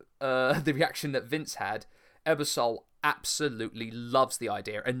than the reaction that Vince had, Ebersol absolutely loves the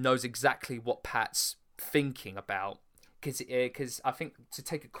idea and knows exactly what Pat's thinking about. Because I think, to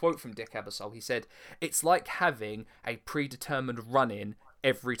take a quote from Dick Ebersol, he said, "It's like having a predetermined run-in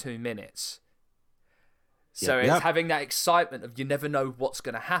every 2 minutes." So it's having that excitement of you never know what's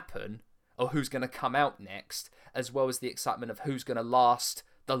going to happen or who's going to come out next, as well as the excitement of who's going to last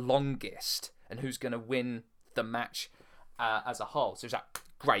the longest and who's going to win the match as a whole. So it's like,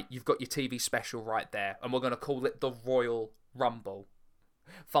 great, you've got your TV special right there, and we're going to call it the Royal Rumble.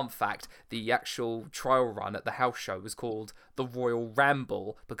 Fun fact, the actual trial run at the house show was called the Royal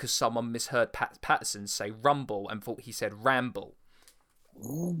Ramble because someone misheard Patterson say Rumble and thought he said Ramble.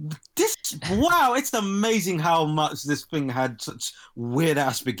 Wow, it's amazing how much this thing had such weird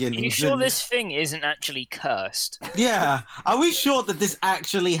ass beginnings. Are you sure this thing isn't actually cursed? Yeah, are we sure that this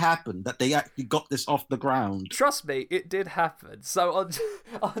actually happened? That they actually got this off the ground? Trust me, it did happen. So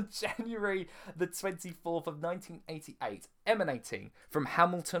on January the 24th of 1988, emanating from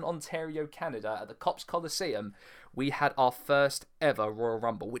Hamilton, Ontario, Canada, at the Cops Coliseum, we had our first ever Royal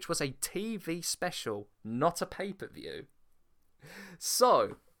Rumble, which was a TV special, not a pay-per-view.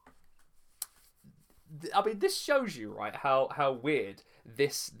 So, I mean, this shows you, right, how weird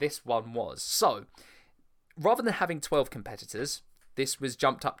this one was. So, rather than having 12 competitors, this was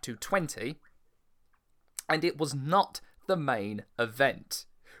jumped up to 20, and it was not the main event.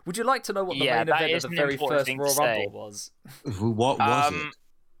 Would you like to know what the main event of the very first Royal Rumble was? What was it?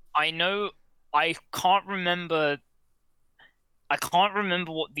 I know, I can't remember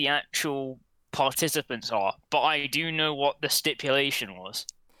what the actual participants are, but I do know what the stipulation was.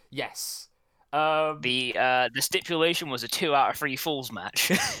 Yes. The stipulation was a 2 out of 3 falls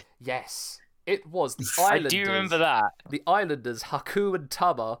match. Yes. It was the Islanders. I do remember that. The Islanders, Haku and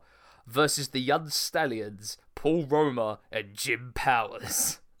Tama, versus the Young Stallions, Paul Roma and Jim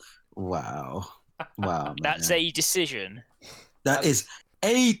Powers. Wow. Wow. That's a decision. That is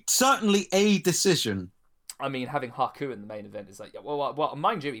certainly a decision. I mean, having Haku in the main event is like, well,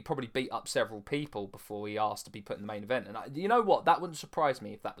 mind you, he probably beat up several people before he asked to be put in the main event. And you know what? That wouldn't surprise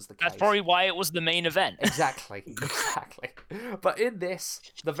me if that was the case. That's probably why it was the main event. Exactly. But in this,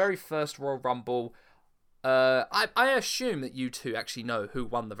 the very first Royal Rumble, I assume that you two actually know who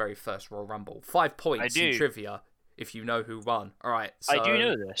won the very first Royal Rumble. 5 points in trivia if you know who won. All right. So I do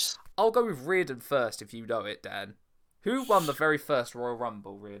know this. I'll go with Riordan first if you know it, Dan. Who won the very first Royal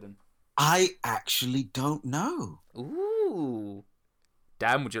Rumble, Riordan? I actually don't know. Ooh.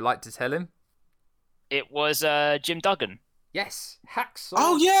 Dan, would you like to tell him? It was Jim Duggan. Yes, Hacksaw.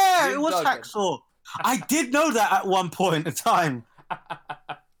 Oh, yeah, Jim it was Duggan. Hacksaw. I did know that at one point in time.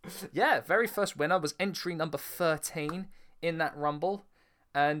 Yeah, very first winner was entry number 13 in that Rumble.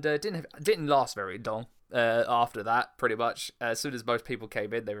 And didn't last very long after that, pretty much. As soon as most people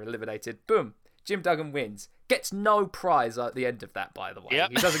came in, they were eliminated. Boom. Jim Duggan wins. Gets no prize at the end of that, by the way. Yep.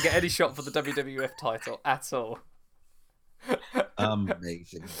 He doesn't get any shot for the WWF title at all.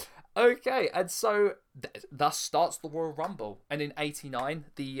 Amazing. Okay, and so thus starts the Royal Rumble, and in '89,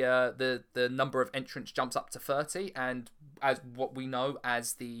 the number of entrants jumps up to 30, and as what we know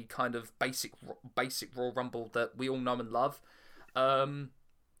as the kind of basic Royal Rumble that we all know and love,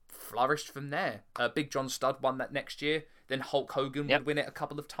 flourished from there. Big John Studd won that next year. Then Hulk Hogan would win it a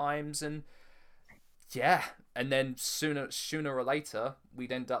couple of times, and yeah, and then sooner or later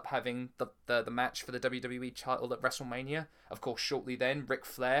we'd end up having the match for the WWE title at WrestleMania. Of course, shortly then Ric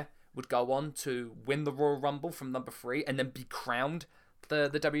Flair would go on to win the Royal Rumble from number 3 and then be crowned the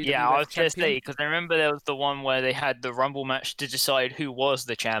WWF champion. Yeah, I was just saying, because I remember there was the one where they had the Rumble match to decide who was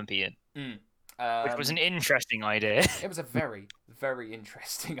the champion, which was an interesting idea. It was a very, very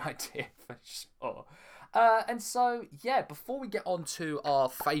interesting idea for sure. And so, yeah, before we get on to our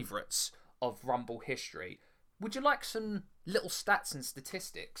favourites of Rumble history, would you like some little stats and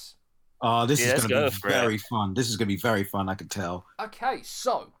statistics? This is going to be very fun. This is going to be very fun, I can tell. Okay,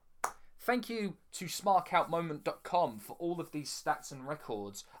 so thank you to smarkoutmoment.com for all of these stats and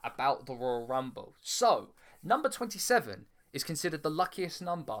records about the Royal Rumble. So, number 27 is considered the luckiest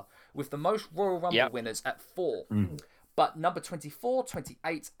number, with the most Royal Rumble winners at 4. But number 24,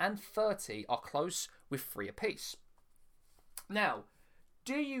 28, and 30 are close with 3 apiece. Now,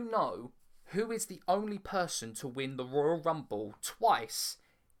 do you know who is the only person to win the Royal Rumble twice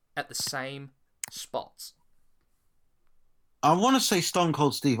at the same spot? I want to say Stone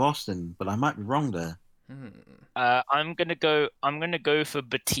Cold Steve Austin, but I might be wrong there. I'm gonna go for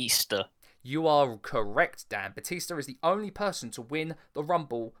Batista. You are correct, Dan. Batista is the only person to win the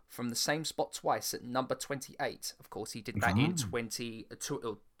Rumble from the same spot twice at number 28. Of course, he did that in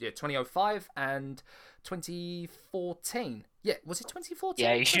 2005 and 2014. Yeah, was it 2014?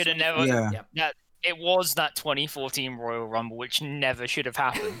 Yeah, he should have never. Yeah. It was that 2014 Royal Rumble, which never should have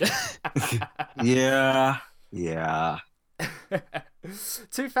happened. Yeah.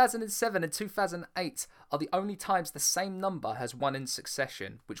 2007 and 2008 are the only times the same number has won in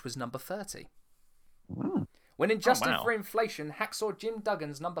succession, which was number 30. When adjusted for inflation, Hacksaw Jim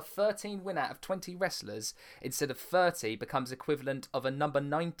Duggan's number 13 win out of 20 wrestlers instead of 30 becomes equivalent of a number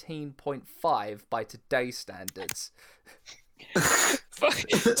 19.5 by today's standards.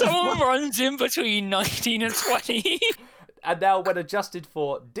 Someone runs in between 19 and 20. And now, when adjusted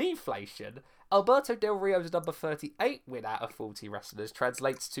for deflation, Alberto Del Rio's number 38 win out of 40 wrestlers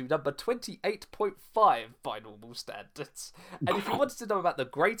translates to number 28.5 by normal standards. And if you wanted to know about the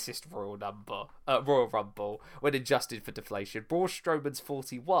greatest Royal Rumble, when adjusted for deflation, Braun Strowman's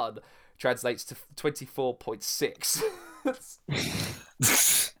 41 translates to 24.6.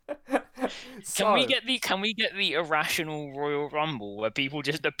 Can we get the irrational Royal Rumble where people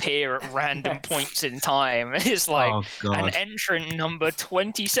just appear at random points in time? It's like an entrant number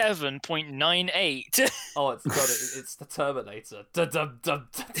 27.98. Oh, it's the Terminator.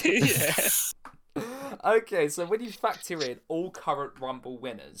 Yeah. Okay, so when you factor in all current Rumble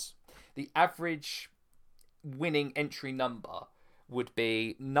winners, the average winning entry number would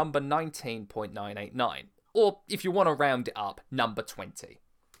be number 19.989, or if you want to round it up, number 20.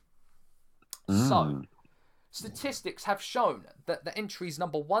 So, statistics have shown that the entries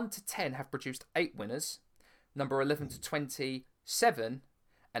number 1 to 10 have produced 8 winners, number 11 to 27,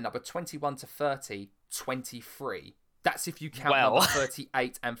 and number 21 to 30, 23. That's if you count number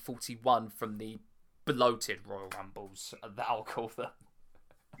 38 and 41 from the bloated Royal Rumbles, that I'll call them.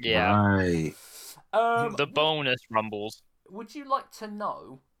 Yeah. Right. The bonus Rumbles. Would you like to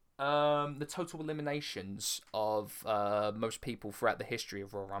know the total eliminations of most people throughout the history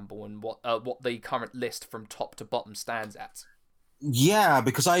of Royal Rumble and what the current list from top to bottom stands at? Yeah,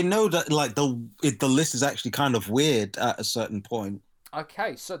 because I know that like the list is actually kind of weird at a certain point.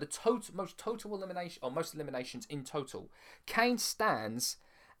 Okay, so the most eliminations in total, Kane stands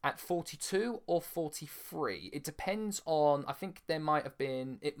at 42 or 43. It depends on. I think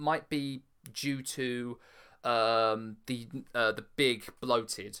it might be due to the big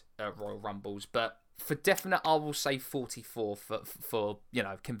bloated Royal Rumbles, but for definite I will say 44 for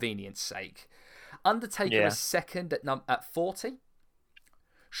convenience sake. Undertaker is second at 40.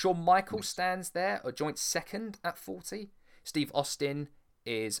 Shawn Michaels stands there a joint second at 40. Steve Austin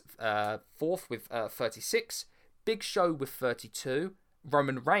is fourth with 36. Big Show with 32.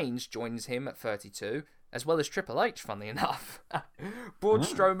 Roman Reigns joins him at 32, as well as Triple H, funnily enough. Braun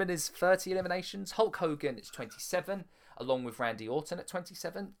Strowman is 30 eliminations. Hulk Hogan is 27, along with Randy Orton at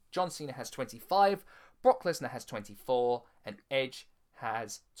 27. John Cena has 25. Brock Lesnar has 24. And Edge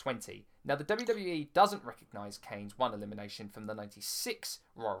has 20. Now, the WWE doesn't recognise Kane's one elimination from the 96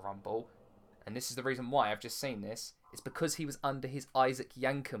 Royal Rumble. And this is the reason why I've just seen this. It's because he was under his Isaac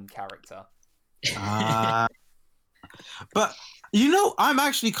Yankem character. But I'm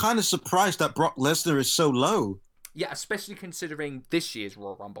actually kind of surprised that Brock Lesnar is so low. Yeah, especially considering this year's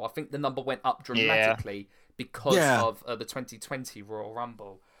Royal Rumble. I think the number went up dramatically because of the 2020 Royal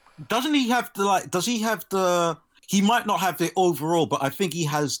Rumble. Doesn't he have the Does he have the? He might not have the overall, but I think he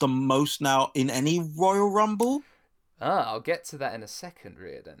has the most now in any Royal Rumble. I'll get to that in a second,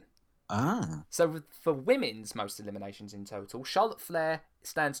 Riordan. So for women's most eliminations in total, Charlotte Flair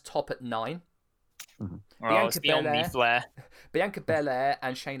stands top at 9. Mm-hmm. Bianca Belair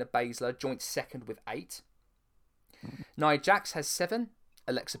and Shayna Baszler joint second with 8. Nia Jax has 7.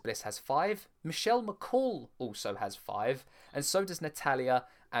 Alexa Bliss has 5. Michelle McCall also has 5. And so does Natalya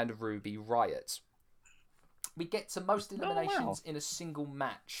and Ruby Riott. We get to most eliminations in a single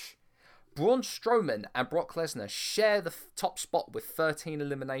match. Braun Strowman and Brock Lesnar share the top spot with 13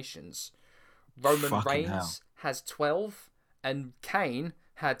 eliminations. Roman Reigns has 12. And Kane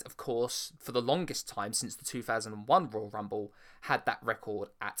had, of course, for the longest time since the 2001 Royal Rumble, had that record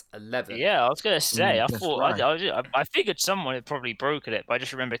at 11. Yeah, I was going to say, I figured someone had probably broken it, but I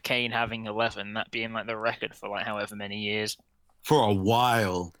just remember Kane having 11, that being like the record for like however many years. For a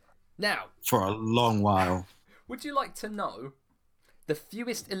while. Now. For a long while. Would you like to know the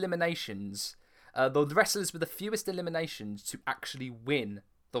fewest eliminations, the wrestlers with the fewest eliminations to actually win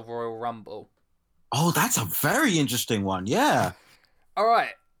the Royal Rumble? Oh, that's a very interesting one, yeah. All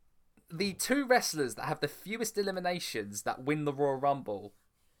right. The 2 wrestlers that have the fewest eliminations that win the Royal Rumble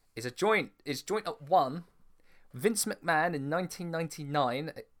is joint at 1. Vince McMahon in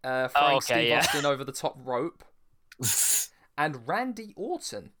 1999, throwing Steve Austin over the top rope, and Randy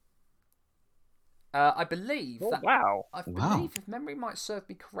Orton. I believe. I believe, if memory might serve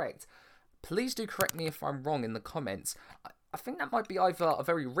me correct, please do correct me if I'm wrong in the comments. I think that might be either a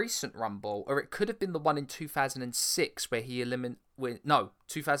very recent Rumble, or it could have been the one in 2006 where he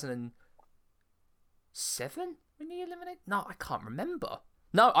 2007 when he eliminated. No, I can't remember.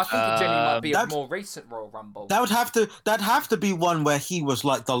 No, I think it genuinely might be a more recent Royal Rumble. That'd have to be one where he was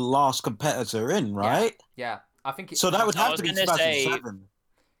like the last competitor in, right? Yeah. I think so. That would have to be 2007.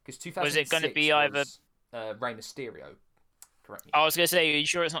 Because 2006 was it going to be either Rey Mysterio? Correct me. I was going to say, are you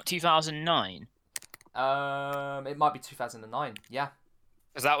sure it's not 2009? It might be 2009. Yeah,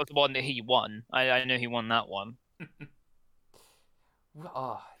 because that was the one that he won. I know he won that one.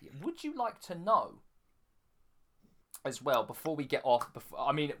 Would you like to know as well before we get off?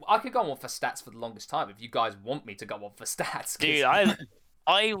 I mean, I could go on for stats for the longest time if you guys want me to go on for stats. Dude,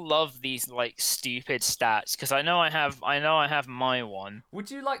 I love these like stupid stats because I know I have my one.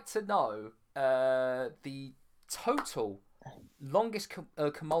 Would you like to know the total longest cumulative?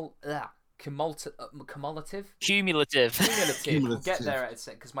 We'll get there at a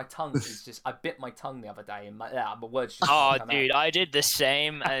sec because my tongue is just. I bit my tongue the other day and my words just. Oh, dude, I did the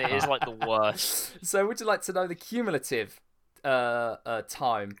same and it is like the worst. So, would you like to know the cumulative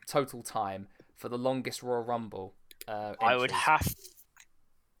total time for the longest Royal Rumble? I would have.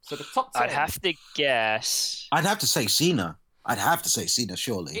 So the top 10. I'd have to guess. I'd have to say Cena.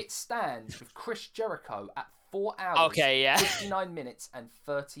 Surely. It stands with Chris Jericho at 4 hours, 59 minutes, and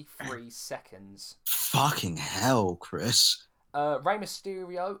 33 seconds. Fucking hell, Chris. Rey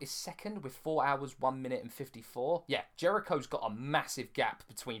Mysterio is second with 4 hours, 1 minute, and 54. Yeah, Jericho's got a massive gap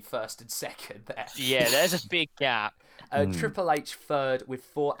between first and second there. Yeah, there's a big gap. Triple H third with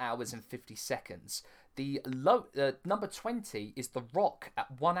 4 hours and 50 seconds. The number 20 is The Rock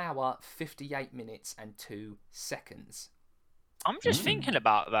at 1 hour, 58 minutes, and 2 seconds. I'm just thinking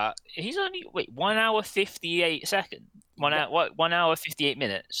about that. He's only 1 hour 58 seconds. 1 hour 58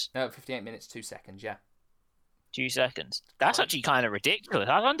 minutes. No, 58 minutes 2 seconds. Yeah, 2 seconds. That's actually kind of ridiculous.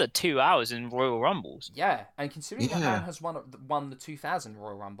 That's under 2 hours in Royal Rumbles. Yeah, and considering that man has won the 2000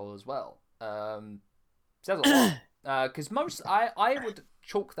 Royal Rumble as well, says a lot. Because I would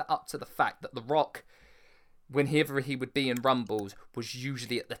chalk that up to the fact that The Rock, whenever he would be in Rumbles, was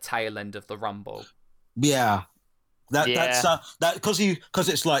usually at the tail end of the Rumble. Yeah. That's because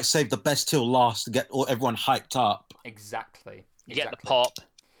it's like save the best till last to get everyone hyped up. Exactly. You get the pop.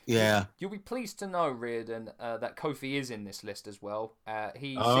 Yeah. You'll be pleased to know, Riordan, that Kofi is in this list as well.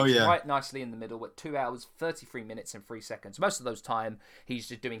 He sits right nicely in the middle at 2 hours, 33 minutes, and 3 seconds. Most of those time, he's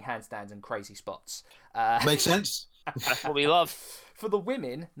just doing handstands and crazy spots. Makes sense. That's what we love. For the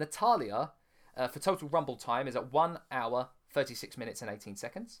women, Natalya, for total Rumble time, is at 1 hour, 36 minutes, and 18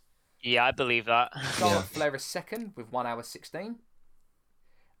 seconds. Yeah, I believe that. Charlotte Flair is second with 1 hour 16.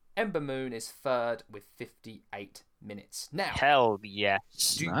 Ember Moon is third with 58 minutes. Now, hell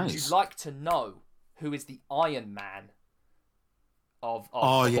yes. Would you like to know who is the Iron Man of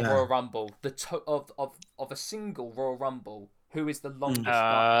the Royal Rumble? Of a single Royal Rumble, who is the longest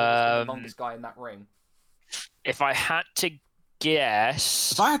guy in that ring? If I had to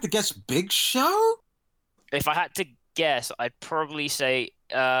guess, If I had to guess, Big Show. I'd probably say,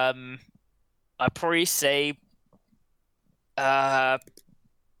 uh,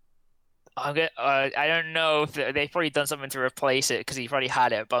 I don't know if they've probably done something to replace it because he probably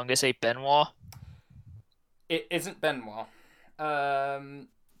had it, but I'm gonna say Benoit. It isn't Benoit.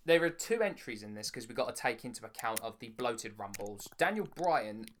 There are 2 entries in this because we've got to take into account of the bloated rumbles. Daniel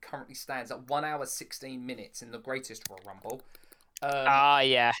Bryan currently stands at 1 hour 16 minutes in the greatest Royal Rumble.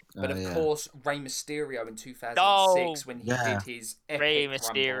 Yeah. But of course, Rey Mysterio in 2006 when he did his epic Rey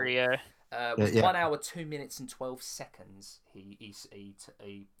Mysterio was 1 hour 2 minutes and 12 seconds. He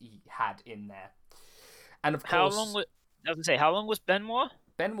had in there, and of course, how long was Benoit?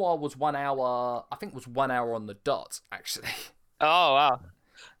 Benoit was 1 hour. I think it was 1 hour on the dot, actually. Oh wow.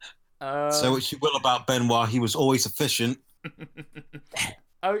 Say what you will about Benoit, he was always efficient.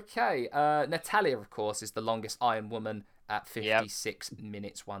 Okay, Natalia, of course, is the longest Iron Woman at 56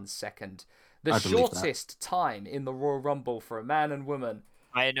 minutes 1 second. The shortest time in the Royal Rumble for a man and woman.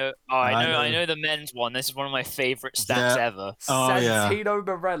 I know the men's one. This is one of my favorite stats ever. Santino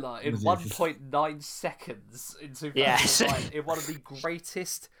Marella in 1.9 seconds in 2009 in one of the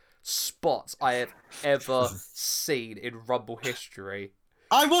greatest spots I have ever seen in Rumble history.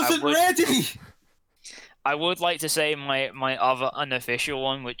 I wasn't ready! I would like to say my other unofficial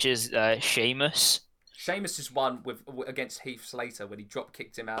one, which is Sheamus. Sheamus' one against Heath Slater when he drop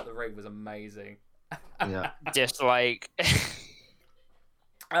kicked him out of the ring was amazing. Yeah. Just like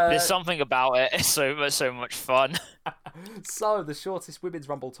there's something about it. It's so much fun. So the shortest women's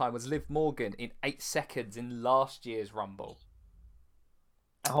Rumble time was Liv Morgan in 8 seconds in last year's Rumble.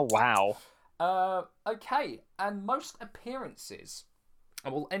 Oh wow. Okay, and most appearances.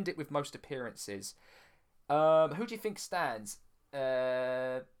 And we'll end it with most appearances. Who do you think stands?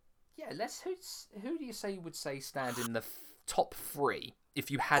 Who do you say would stand in the top 3 if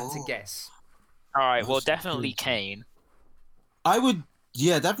you had to guess? All right, well, definitely Kane. I would,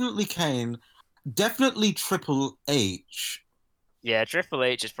 definitely Kane. Definitely Triple H. Yeah, Triple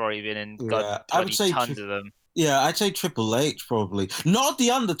H has probably been in I would say tons of them. Yeah, I'd say Triple H probably. Not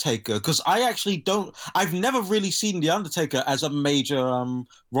The Undertaker, because I've never really seen The Undertaker as a major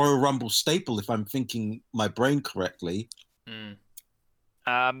Royal Rumble staple, if I'm thinking my brain correctly.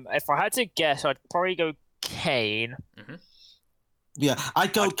 If I had to guess, I'd probably go Kane. Mm-hmm. Yeah,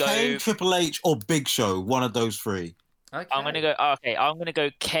 I'd go Kane, Triple H, or Big Show, one of those 3. Okay. I'm gonna go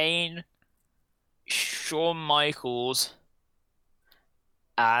Kane, Shawn Michaels,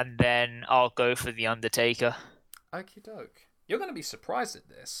 and then I'll go for The Undertaker. Okie doke. You're going to be surprised at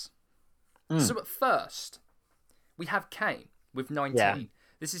this. So at first, we have Kane with 19. Yeah.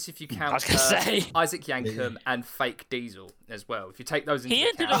 This is if you count Isaac Yankem and Fake Diesel as well. If you take those into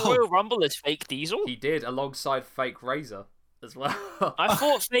account. He entered a Royal Rumble as Fake Diesel? He did, alongside Fake Razor as well. I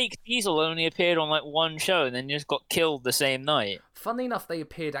thought Fake Diesel only appeared on like one show and then just got killed the same night. Funnily enough, they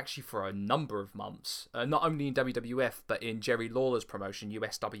appeared actually for a number of months, not only in WWF but in Jerry Lawler's promotion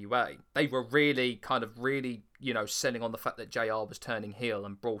USWA. They were really selling on the fact that JR was turning heel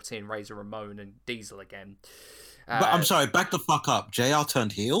and brought in Razor Ramon and Diesel again. But I'm sorry, back the fuck up. JR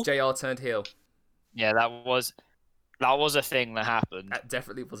turned heel? JR turned heel. Yeah, that was a thing that happened. That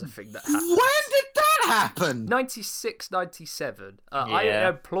definitely was a thing that happened. When did that happen? 96, 97. I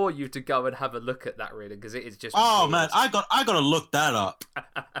implore you to go and have a look at that, really, because it is just. Oh weird. Man, I gotta look that up.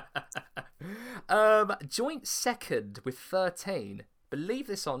 Joint second with 13. Believe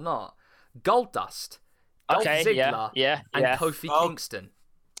this or not, Goldust, Dolph Ziggler, and Kofi Kingston.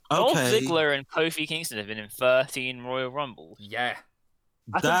 Dolph Ziggler and Kofi Kingston have been in 13 Royal Rumbles. Yeah.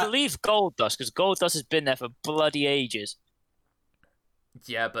 I can believe Goldust, because Goldust has been there for bloody ages.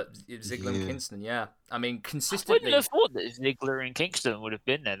 Yeah, but Ziggler and Kingston, I mean, consistently. I wouldn't have thought that Ziggler and Kingston would have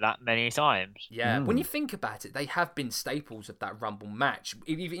been there that many times. Yeah, when you think about it, they have been staples of that Rumble match.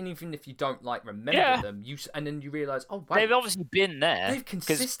 Even if you don't remember them, and then you realise, oh, wow. They've obviously been there. They've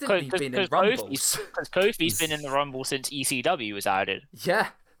consistently been in Rumbles. Because Kofi's been in the Rumble since ECW was added. Yeah.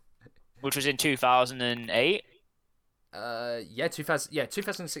 Which was in 2008.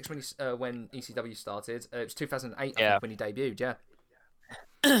 2006 when ECW started. It was 2008 I think, when he debuted. Yeah.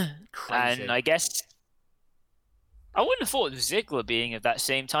 Crazy. And I guess I wouldn't have thought of Ziggler being of that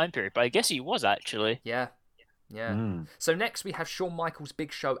same time period, but I guess he was actually. Yeah. So next we have Shawn Michaels,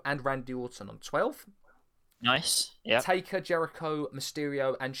 Big Show, and Randy Orton on 12. Nice. Yeah. Taker, Jericho,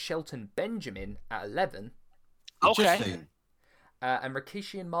 Mysterio, and Shelton Benjamin at 11. Okay. And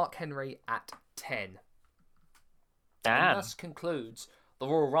Rikishi and Mark Henry at 10. Damn. And thus concludes the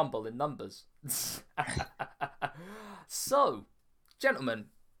Royal Rumble in numbers. So, gentlemen,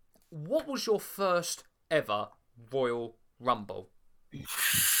 what was your first ever Royal Rumble?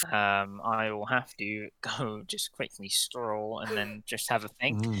 I will have to go just quickly scroll and then just have a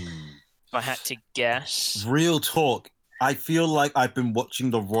think. If I had to guess, real talk, I feel like I've been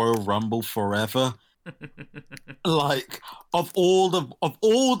watching the Royal Rumble forever. Like of all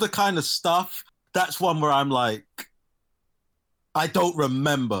the kind of stuff, that's one where I'm like, I don't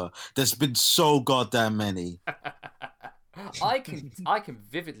remember. There's been so goddamn many. I can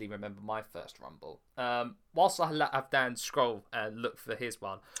vividly remember my first Rumble. Whilst I have Dan scroll and look for his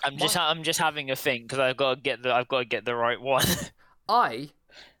one, I'm just having a think because I've got to get the right one. I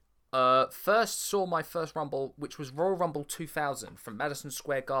first saw my first Rumble, which was Royal Rumble 2000 from Madison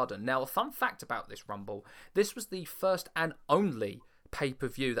Square Garden. Now, a fun fact about this Rumble: this was the first and only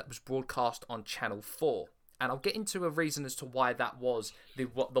pay-per-view that was broadcast on Channel 4. And I'll get into a reason as to why that was the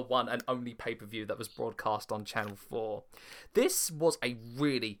one and only pay-per-view that was broadcast on Channel 4. This was a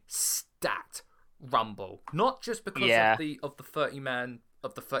really stacked Rumble, not just because of the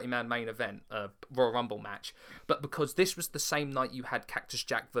 30-man main event, Royal Rumble match, but because this was the same night you had Cactus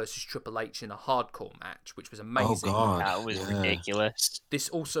Jack versus Triple H in a hardcore match, which was amazing. Oh God, that was ridiculous. This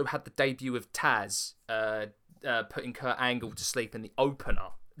also had the debut of Taz, putting Kurt Angle to sleep in the opener.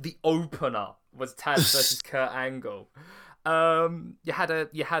 The opener was Taz versus Kurt Angle. You had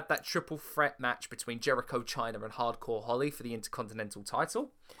that triple threat match between Jericho, Chyna, and Hardcore Holly for the Intercontinental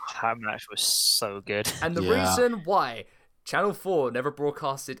title. That match was so good. And the reason why Channel 4 never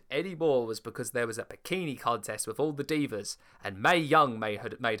broadcasted anymore was because there was a bikini contest with all the divas, and Mae Young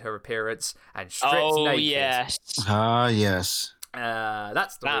made her appearance and stripped naked. Yes. Ah, yes.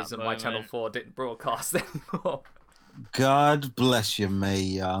 That's the reason why Channel 4 didn't broadcast anymore. God bless you, Mae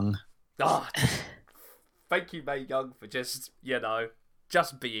Young. Oh, thank you, Mae Young, for just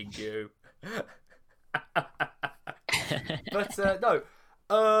being you. But no,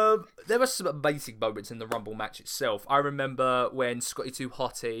 there were some amazing moments in the Rumble match itself. I remember when Scotty 2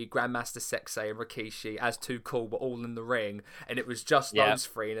 Hotty, Grandmaster Sexay, and Rikishi as Too Cool were all in the ring, and it was just those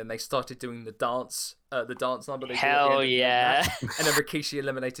three, and then they started doing the dance number. Hell yeah! And then Rikishi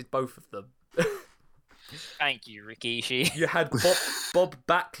eliminated both of them. Thank you, Rikishi. You had Bob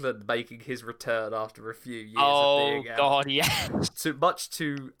Backlund making his return after a few years of being out. Oh God, yeah. Too much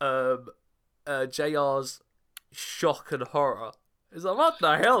to JR's shock and horror. He's like, what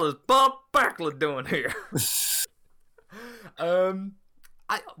the hell is Bob Backlund doing here?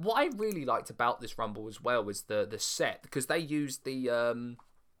 What I really liked about this Rumble as well was the set, because they used the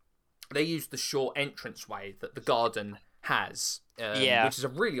short entranceway that the Garden has, which is a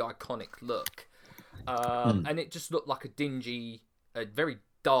really iconic look. And it just looked like a very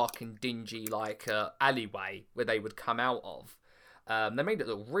dark and dingy alleyway where they would come out of. They made it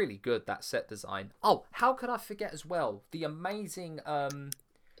look really good, that set design. Oh, how could I forget as well the amazing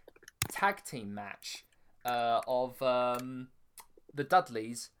tag team match of the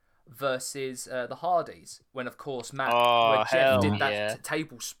Dudleys versus the Hardys, when of course Jeff did that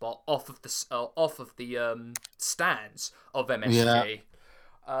table spot off of the stands of MSG.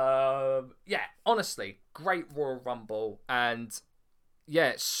 Honestly, great Royal Rumble, and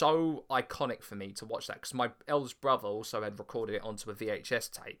it's so iconic for me to watch that, because my eldest brother also had recorded it onto a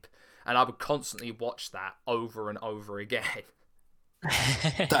VHS tape, and I would constantly watch that over and over again.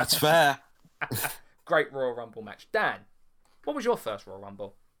 That's fair. Great Royal Rumble match. Dan, what was your first Royal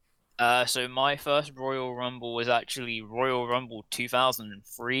Rumble? So my first Royal Rumble was actually Royal Rumble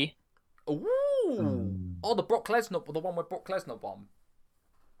 2003. Ooh! Oh, the one where Brock Lesnar won.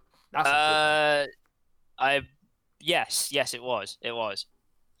 That's a good one. Yes, it was. That's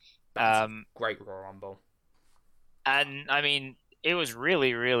a great Royal Rumble. And I mean, it was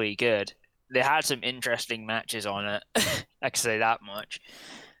really, really good. They had some interesting matches on it. I can say that much.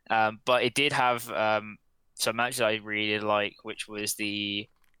 But it did have some matches I really like, which was the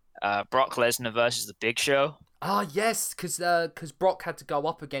Brock Lesnar versus the Big Show. Ah, yes, because Brock had to go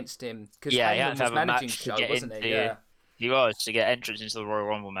up against him. Because he had to have a match Show, to get wasn't into. He? Yeah. He was to get entrance into the Royal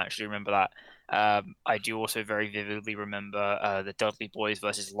Rumble match. Do you remember that? I do also very vividly remember the Dudley Boys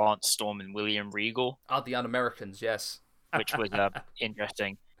versus Lance Storm and William Regal. The Un-Americans, yes. Which was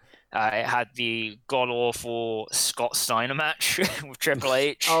interesting. It had the god-awful Scott Steiner match with Triple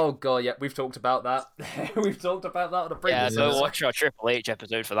H. Oh, God, yeah. We've talked about that. We've talked about that on the previous episode. Go watch our Triple H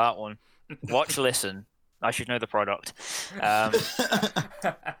episode for that one. Listen. I should know the product. But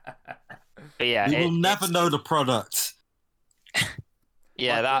yeah, we will never know the product.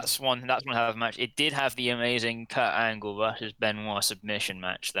 Yeah, that's one hell of a match. It did have the amazing Kurt Angle versus Benoit submission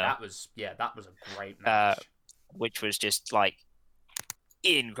match, though. That was a great match. Which was just like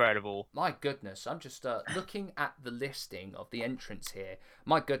incredible. My goodness, I'm just looking at the listing of the entrants here.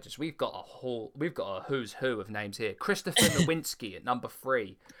 My goodness, we've got a who's who of names here. Christopher Nowinski at number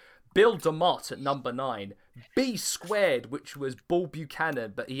 3, Bill DeMott at number 9, B Squared, which was Bull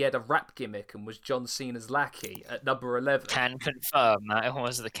Buchanan, but he had a rap gimmick and was John Cena's lackey at number 11. Can confirm that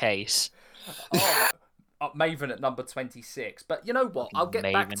was the case. Maven at number 26. But you know what? I'll get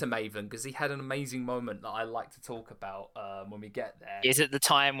back to Maven because he had an amazing moment that I like to talk about when we get there. Is it the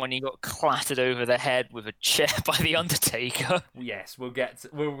time when he got clattered over the head with a chair by the Undertaker? Yes, we'll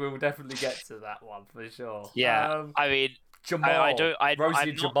definitely get to that one for sure. Yeah, I mean, Jamal, I'm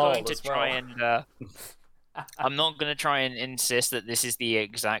not going to try and. I'm not going to try and insist that this is the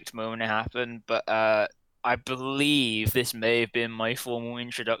exact moment it happened, but I believe this may have been my formal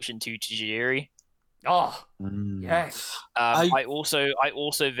introduction to Tajiri. Oh, yes. I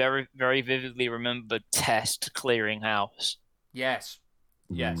also very, very vividly remember Test clearing house. Yes.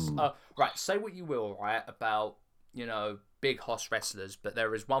 Right, say what you will, right, about, big hoss wrestlers, but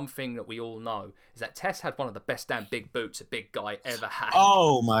there is one thing that we all know, is that Test had one of the best damn big boots a big guy ever had.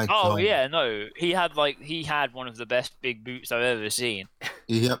 Oh, my God. Oh, yeah, no. He had one of the best big boots I've ever seen.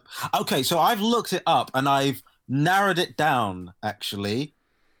 Yep. Okay, so I've looked it up, and I've narrowed it down, actually.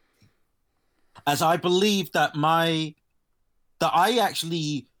 As I believe that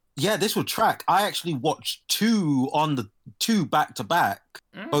this will track. I actually watched two back to back,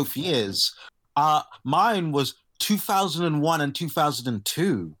 both years. Mine was 2001 and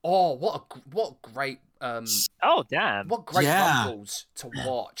 2002. Oh, what great oh damn! What great rumbles to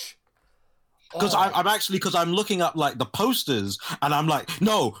watch. Because I'm looking up like the posters, and I'm like,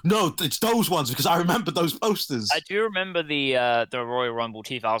 no, it's those ones because I remember those posters. I do remember the Royal Rumble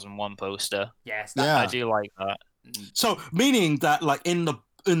 2001 poster. Yes, I do like that. So meaning that like in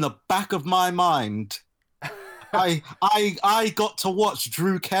the back of my mind, I got to watch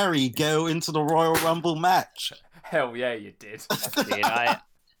Drew Carey go into the Royal Rumble match. Hell yeah, you did.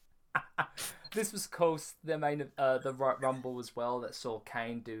 This was, of course, the Rumble as well that saw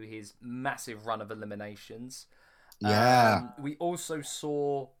Kane do his massive run of eliminations. Yeah. We also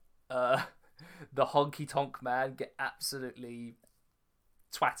saw the Honky Tonk Man get absolutely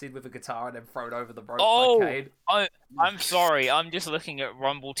twatted with a guitar and then thrown over the rope by Kane. I'm sorry. I'm just looking at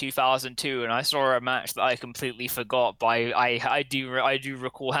Rumble 2002 and I saw a match that I completely forgot, but I do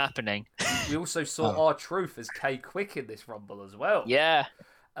recall happening. We also saw R-Truth as K-Quick in this Rumble as well. Yeah.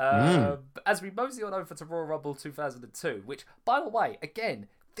 As we mosey on over to Royal Rumble 2002, which, by the way, again,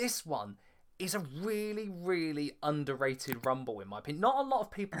 this one is a really, really underrated Rumble, in my opinion. Not a lot of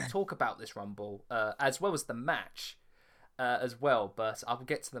people talk about this Rumble, as well as the match as well, but I will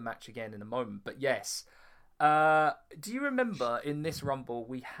get to the match again in a moment. But yes, do you remember in this Rumble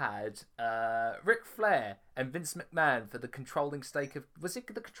we had Ric Flair and Vince McMahon for the controlling stake of... Was it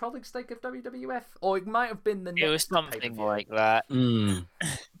the controlling stake of WWF? Or it might have been the next... It was something like that.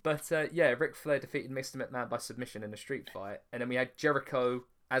 But Ric Flair defeated Mr. McMahon by submission in a street fight. And then we had Jericho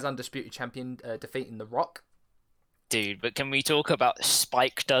as undisputed champion defeating The Rock. Dude, but can we talk about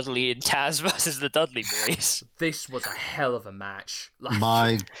Spike Dudley and Taz versus the Dudley Boys? This was a hell of a match.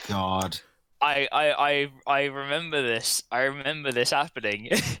 My God. I remember this. I remember this happening.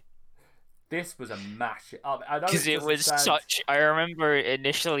 This was a match. Because it was such... I remember it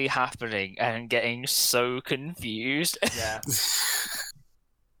initially happening and getting so confused. Yeah.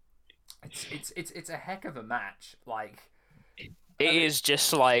 It's a heck of a match. It is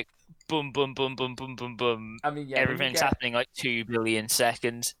just like boom, boom, boom, boom, boom, boom, boom. I mean, yeah, everything's happening like 2 billion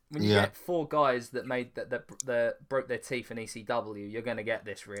seconds. When you get 4 guys that made that broke their teeth in ECW, you're gonna get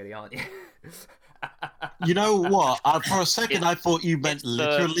this, really, aren't you? You know what? For a second, I thought you meant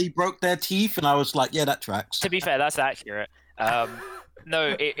literally broke their teeth, and I was like, yeah, that tracks. To be fair, that's accurate.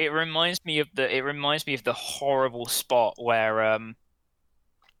 No, it reminds me of the horrible spot where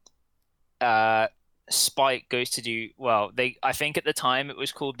Spike goes to do I think at the time it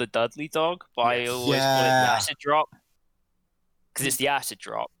was called the Dudley Dog, but I always call it the acid drop because it's the acid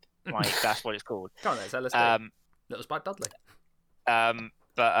drop. Like that's what it's called. Come on, let's go. Little Spike Dudley.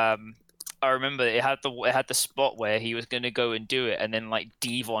 But I remember it had the spot where he was gonna go and do it, and then like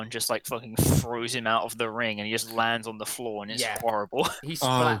Devon just like fucking throws him out of the ring, and he just lands on the floor, and it's horrible. He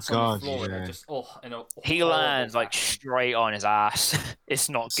splats on the floor, and just he lands like straight on his ass. It's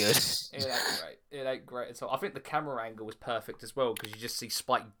not good. It ain't great at all. I think the camera angle was perfect as well because you just see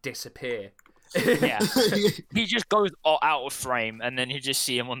Spike disappear. Yeah, he just goes out of frame, and then you just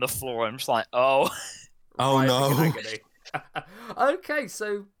see him on the floor, and I'm just like, oh no. Okay,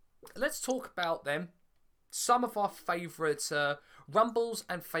 so let's talk about them. Some of our favourite Rumbles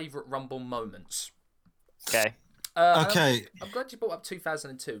and favourite Rumble moments. Okay. Okay. I'm glad you brought up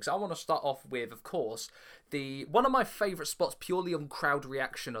 2002 because I want to start off with, of course, one of my favourite spots purely on crowd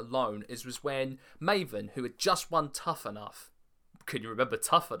reaction alone was when Maven, who had just won Tough Enough, can you remember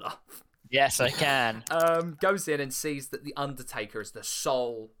Tough Enough? Yes, I can. Goes in and sees that the Undertaker is the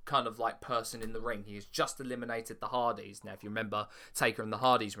sole kind of like person in the ring. He has just eliminated the Hardys. Now, if you remember, Taker and the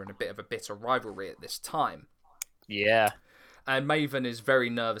Hardys were in a bit of a bitter rivalry at this time. Yeah. And Maven is very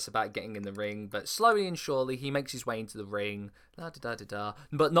nervous about getting in the ring, but slowly and surely he makes his way into the ring,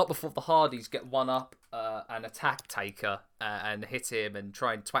 but not before the Hardys get one up and attack Taker and hit him and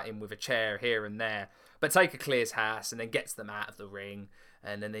try and twat him with a chair here and there. But Taker clears house and then gets them out of the ring,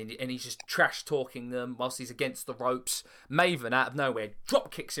 and he's just trash talking them whilst he's against the ropes. Maven, out of nowhere,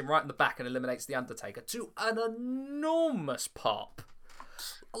 drop kicks him right in the back and eliminates the Undertaker to an enormous pop,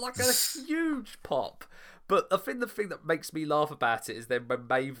 like a huge pop. But the thing that makes me laugh about it is then when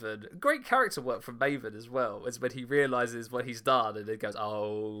Maven, great character work from Maven as well, is when he realises what he's done and then goes,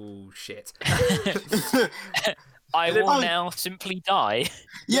 oh shit. I will now simply die.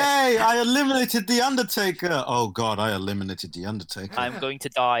 Yay, I eliminated the Undertaker. Oh god, I eliminated the Undertaker. I'm going to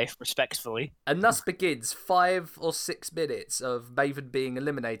die respectfully. And thus begins 5 or 6 minutes of Maven being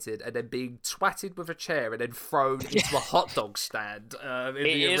eliminated and then being twatted with a chair and then thrown into a hot dog stand in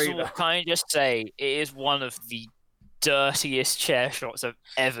the arena. Can I just say, it is one of the dirtiest chair shots I've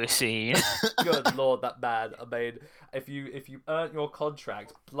ever seen. Good lord, that man. I mean, if you earn your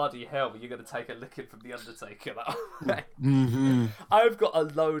contract, bloody hell, you're going to take a licking from the Undertaker that way. Mm-hmm. I've got a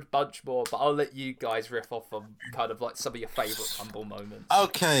bunch more, but I'll let you guys riff off on kind of like some of your favourite Rumble moments.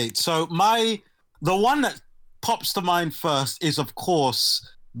 Okay, so the one that pops to mind first is, of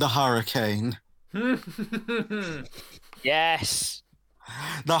course, the Hurricane. Yes.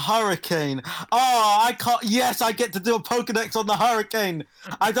 The Hurricane. Oh, I can't. Yes, I get to do a Pokedex on the Hurricane.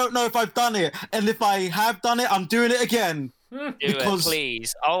 I don't know if I've done it. And if I have done it, I'm doing it again. Do it,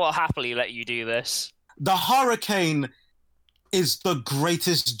 please. I'll happily let you do this. The Hurricane is the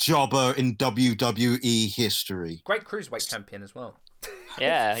greatest jobber in WWE history. Great Cruiserweight champion as well.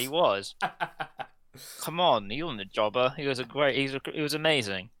 Yeah, he was. Come on, he wasn't a jobber. He was he was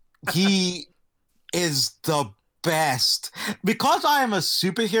amazing. He is the best. Because I am a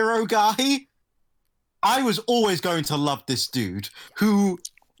superhero guy, I was always going to love this dude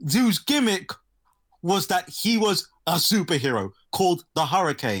whose gimmick was that he was a superhero called the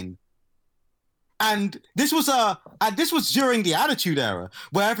Hurricane. And this was during the Attitude Era,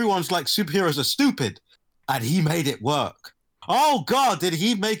 where everyone's like, superheroes are stupid, and he made it work. Oh god, did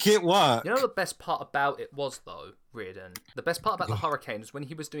he make it work? You know the best part about it was, though, Riordan? The best part about the Hurricane was when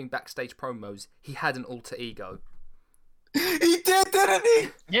he was doing backstage promos, he had an alter ego. He did, didn't he?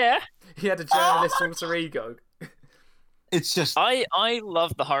 Yeah. He had a journalist alter ego. It's just I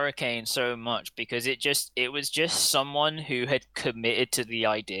love the Hurricane so much because it was just someone who had committed to the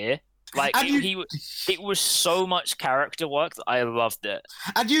idea. Like it was so much character work that I loved it.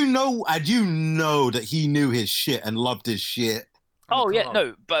 And you know that he knew his shit and loved his shit. Oh yeah,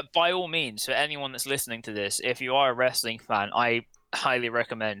 no, but by all means, for anyone that's listening to this, if you are a wrestling fan, I highly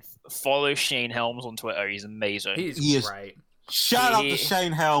recommend follow Shane Helms on Twitter. He's amazing. He is great. Shout out to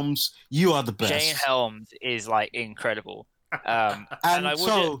Shane Helms. You are the best. Shane Helms is like incredible. And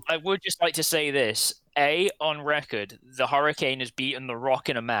I would just like to say this: on record, the Hurricane has beaten The Rock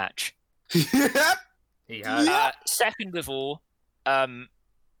in a match. Yep. He has. Second of all,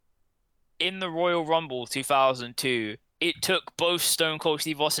 in the Royal Rumble 2002, it took both Stone Cold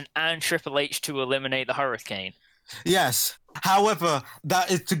Steve Austin and Triple H to eliminate the Hurricane. Yes. However,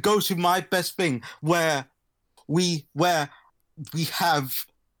 that is to go to my best thing, where we have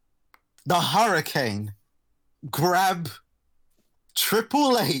the Hurricane grab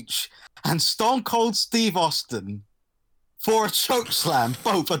Triple H and Stone Cold Steve Austin for a chokeslam,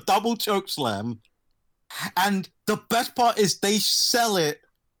 both a double chokeslam. And the best part is they sell it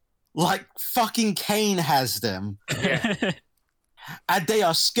like fucking Kane has them. Yeah. And they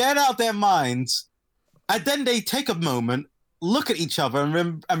are scared out of their minds. And then they take a moment, look at each other,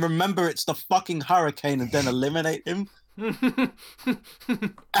 and remember it's the fucking Hurricane, and then eliminate him. And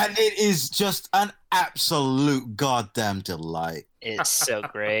it is just an absolute goddamn delight. It's so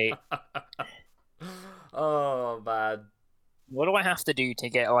great. Oh man. What do I have to do to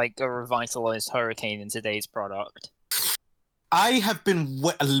get like a revitalized Hurricane in today's product? I have been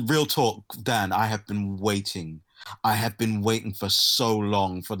real talk, Dan. I have been waiting. I have been waiting for so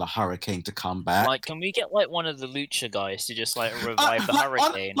long for the Hurricane to come back. Like, can we get like one of the Lucha guys to just like revive the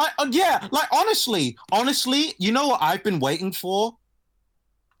Hurricane? Honestly, you know what I've been waiting for?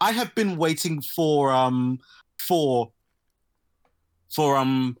 I have been waiting for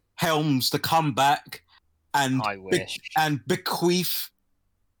Helms to come back and I wish. and bequeath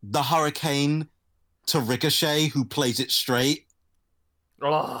the Hurricane to Ricochet, who plays it straight.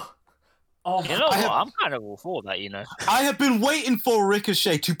 Oh, oh, You know what? I'm kind of all for that. I have been waiting for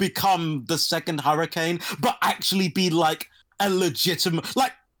Ricochet to become the second Hurricane, but actually be like a legitimate,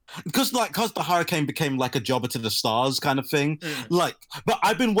 like, because the Hurricane became like a jobber to the stars kind of thing. Like, but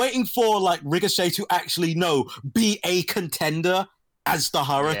I've been waiting for like Ricochet to actually be a contender as the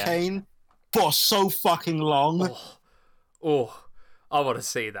Hurricane for so fucking long. Oh, I want to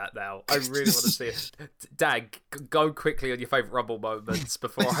see that now. I really want to see it. Dag, go quickly on your favourite Rumble moments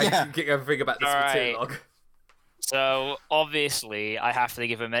before I think about this for too long. So, obviously, I have to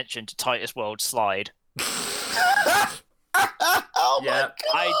give a mention to Titus World Slide. Oh my God.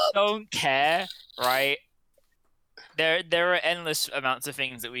 I don't care, right? There are endless amounts of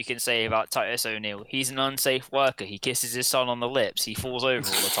things that we can say about Titus O'Neil. He's an unsafe worker. He kisses his son on the lips. He falls over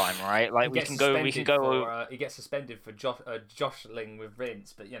all the time, right? Like we can go. He gets suspended for jostling with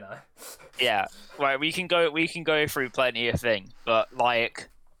Vince, but Yeah, right. We can go through plenty of things, but like,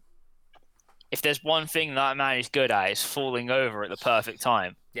 if there's one thing that man is good at, it's falling over at the perfect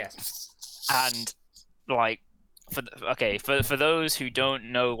time. Yes. And like, for those who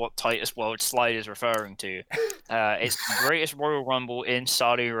don't know what Titus World Slide is referring to, it's the greatest Royal Rumble in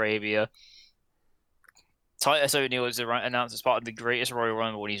Saudi Arabia. Titus O'Neil is announced as part of the greatest Royal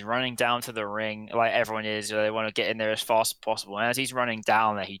Rumble, and he's running down to the ring like everyone is. They want to get in there as fast as possible. And as he's running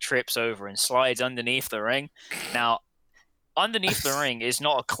down there, he trips over and slides underneath the ring. Now, underneath the ring is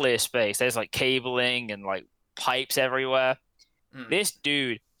not a clear space. There's like cabling and like pipes everywhere. This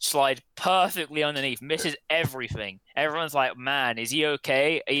dude slides perfectly underneath, misses everything. Everyone's like, man, is he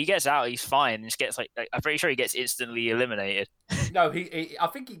okay? He gets out, he's fine, and just gets like I'm pretty sure he gets instantly eliminated. No, I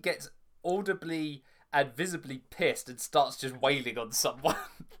think he gets audibly and visibly pissed and starts just wailing on someone.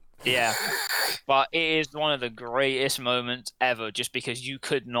 Yeah, but it is one of the greatest moments ever, just because you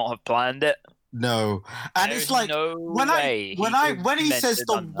could not have planned it. No, and There's it's like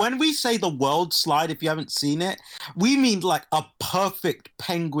when we say the world slide, if you haven't seen it, we mean like a perfect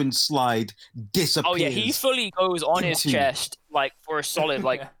penguin slide disappears. Oh yeah, he fully goes on his chest like for a solid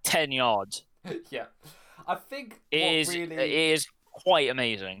 10 yards. Yeah, I think it is quite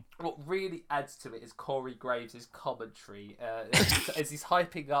amazing. What really adds to it is Corey Graves' commentary as he's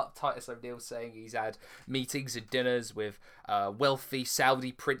hyping up Titus O'Neil, saying he's had meetings and dinners with wealthy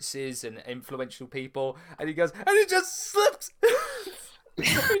Saudi princes and influential people, and he goes, and he just slipped.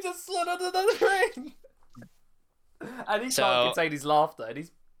 He just slid under the ring, and he can't contain his laughter, and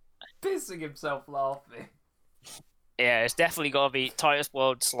he's pissing himself laughing. Yeah, it's definitely got to be Titus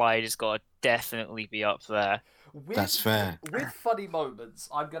World Slide. It's got to definitely be up there. That's fair. With funny moments,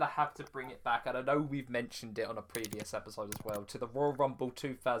 I'm going to have to bring it back, and I know we've mentioned it on a previous episode as well, to the Royal Rumble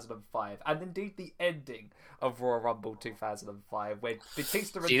 2005, and indeed the ending of Royal Rumble 2005, when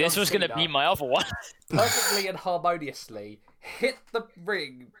Batista and this was going to be my other one. perfectly and harmoniously hit the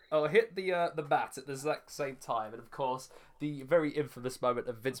ring, or hit the mat at the exact same time, and of course, the very infamous moment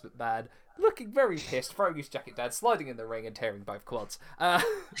of Vince McMahon looking very pissed, throwing his jacket down, sliding in the ring, and tearing both quads. And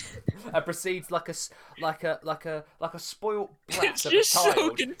proceeds like a spoilt brat of a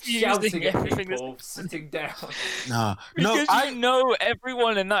child, shouting at people sitting down. Because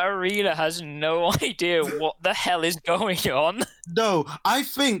everyone in that arena has no idea what the hell is going on. No, I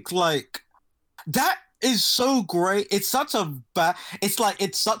think like that is so great. It's such a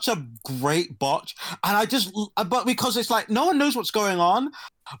great botch, and but because it's like no one knows what's going on,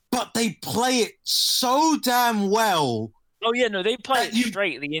 but they play it so damn well. Oh yeah, no, they play it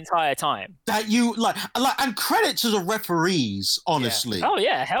straight the entire time. That you like, and credit to the referees, honestly. Yeah. Oh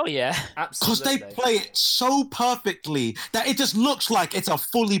yeah, hell yeah, absolutely. Because they play it so perfectly that it just looks like it's a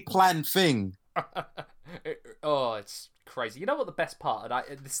fully planned thing. It's crazy. You know what the best part,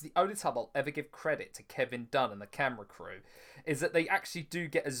 and this is the only time I'll ever give credit to Kevin Dunn and the camera crew, is that they actually do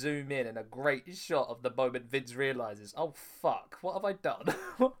get a zoom in and a great shot of the moment Vince realizes, oh fuck, what have I done?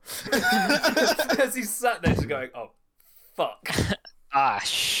 As he's sat there just going, oh fuck. Ah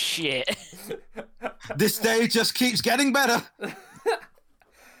shit. This day just keeps getting better.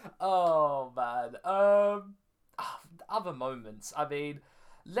 Oh man. Other moments.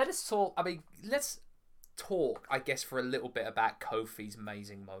 Let's talk, I guess, for a little bit about Kofi's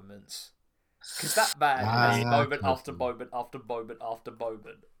amazing moments. Because that man has moment after moment after moment after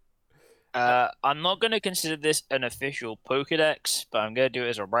moment. I'm not going to consider this an official Pokedex, but I'm going to do it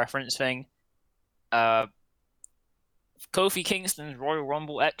as a reference thing. Kofi Kingston's Royal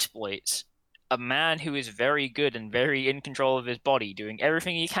Rumble exploits. A man who is very good and very in control of his body, doing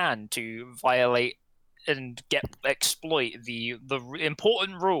everything he can to violate and exploit the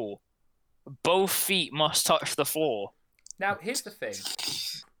important rule both feet must touch the floor. Now, here's the thing.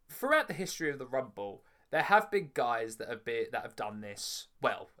 Throughout the history of the Rumble, there have been guys that have done this.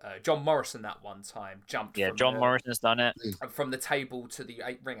 Well, John Morrison that one time jumped. Yeah, from John Morrison's done it. From the table to the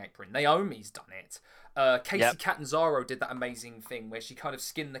ring apron. Naomi's done it. Casey Catanzaro did that amazing thing where she kind of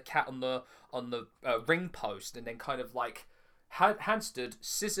skinned the cat on the ring post and then kind of like handstood,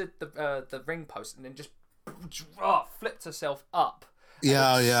 scissored the ring post and then just flipped herself up.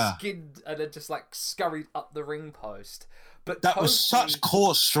 Yeah. Skinned and then just like scurried up the ring post. But that was such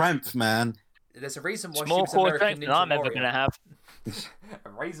core strength, man. There's a reason why she was American Ninja Warrior. I'm never gonna have. A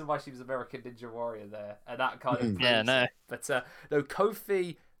reason why she was American Ninja Warrior there, and that kind of no. But no,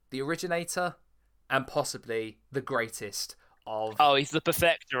 Kofi, the originator, and possibly the greatest of. Oh, he's the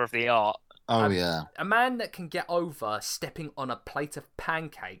perfecter of the art. Oh yeah, a man that can get over stepping on a plate of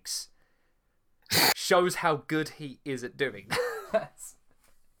pancakes shows how good he is at doing that.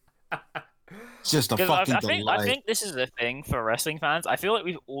 Just a fucking delight. I think this is the thing for wrestling fans. I feel like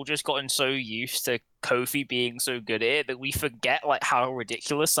we've all just gotten so used to Kofi being so good at it that we forget like how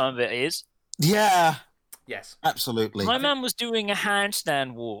ridiculous some of it is. Yeah. Yes. Absolutely. My man was doing a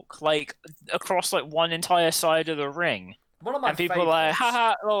handstand walk like across like one entire side of the ring. One of my and people favorites, are like,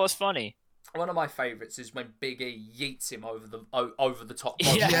 haha, oh, that's funny. One of my favourites is when Big E yeets him over the top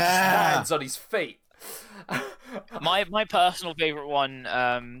rope. Yeah. Lands on his feet. my personal favourite one,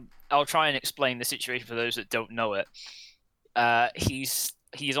 I'll try and explain the situation for those that don't know it. He's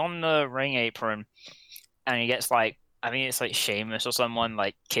on the ring apron, and he gets like, I think it's like Sheamus or someone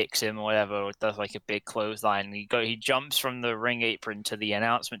like kicks him or whatever, or does like a big clothesline. And he jumps from the ring apron to the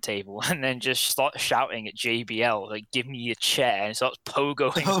announcement table, and then just starts shouting at JBL like, "Give me a chair!" and starts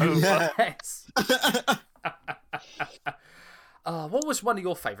pogoing over. Yes. What was one of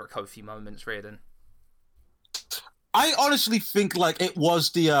your favourite Kofi moments, Riordan? I honestly think like it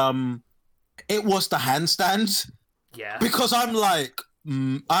was the handstand. Yeah. Because I'm like,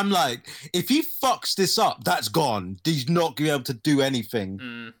 if he fucks this up, that's gone. He's not gonna be able to do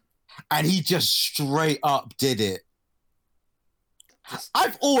anything. And he just straight up did it.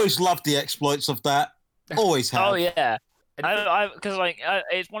 I've always loved the exploits of that. Always have. Oh yeah. Because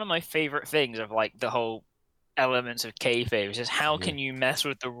it's one of my favorite things of like the whole elements of kayfabe. It's just how can you mess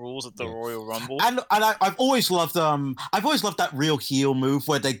with the rules of the Royal Rumble? And I've always loved that real heel move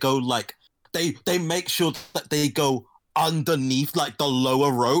where they go like they make sure that they go underneath like the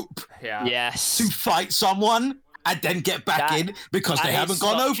lower rope. Yeah. Yes. To fight someone and then get back in because they haven't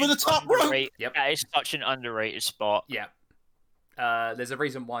gone over the top rope. Yep. That is such an underrated spot. Yeah. There's a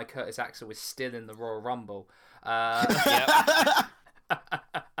reason why Curtis Axel is still in the Royal Rumble.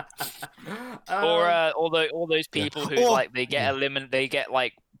 Or all those people who like they get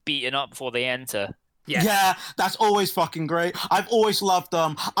like beaten up before they enter. Yeah, that's always fucking great. I've always loved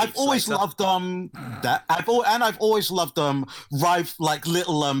that. I've always loved little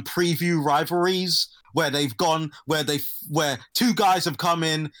preview rivalries where where two guys have come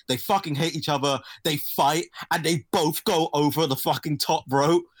in, they fucking hate each other, they fight, and they both go over the fucking top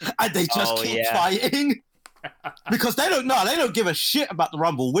rope, and they just keep fighting. Because they don't give a shit about the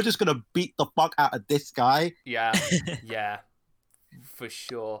Rumble. We're just gonna beat the fuck out of this guy. Yeah, yeah, for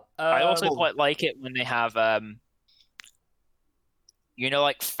sure. I also quite like it when they have,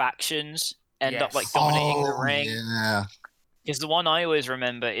 like factions end up like dominating the ring. Yeah. Because the one I always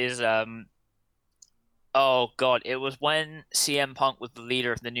remember is, oh god, it was when CM Punk was the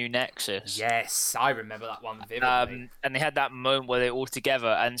leader of the New Nexus. Yes, I remember that one vividly. And they had that moment where they're all together,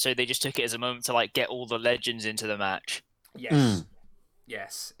 and so they just took it as a moment to like get all the legends into the match. Yes,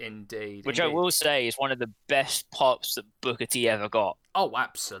 yes, indeed. Which I will say is one of the best pops that Booker T ever got. Oh,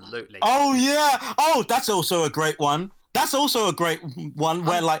 absolutely. Oh yeah. Oh, that's also a great one. That's also a great one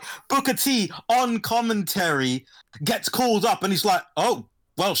where like Booker T on commentary gets called up, and he's like, "Oh,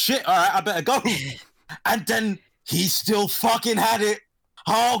 well, shit. All right, I better go." And then he still fucking had it.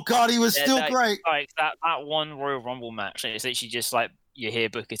 Oh god, he was still great. Like that one Royal Rumble match, it's literally just like you hear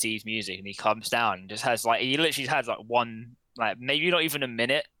Booker T's music and he comes down and just has like he literally has like one, like maybe not even a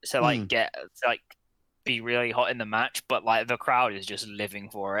minute to like get to like be really hot in the match, but like the crowd is just living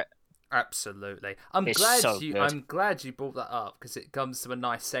for it. Absolutely. I'm glad you brought that up because it comes to a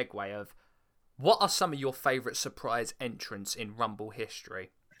nice segue of what are some of your favourite surprise entrants in Rumble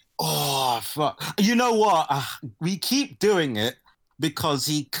history? Oh, fuck. You know what? We keep doing it because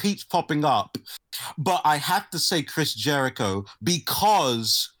he keeps popping up. But I have to say Chris Jericho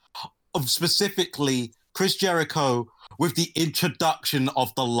because of specifically Chris Jericho with the introduction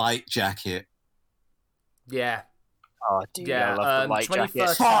of the light jacket. Yeah. Oh, dude, yeah, I love the light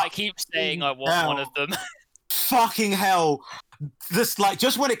jacket. I keep saying I want one of them. Fucking hell. this like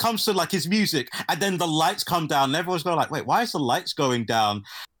just when it comes to like his music, and then the lights come down, and everyone's going like, "Wait, why is the lights going down?"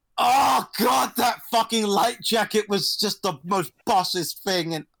 Oh god, that fucking light jacket was just the most bossest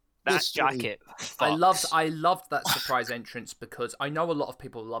thing in that history. jacket. I loved that surprise entrance because I know a lot of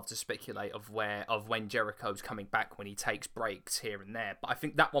people love to speculate of when Jericho's coming back when he takes breaks here and there, but I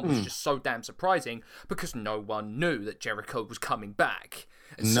think that one was just so damn surprising because no one knew that Jericho was coming back.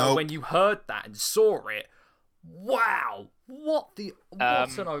 And so when you heard that and saw it, wow, what an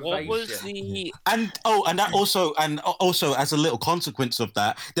ovation. What was the And that also as a little consequence of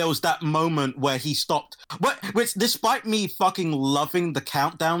that, there was that moment where he stopped. Which, despite me fucking loving the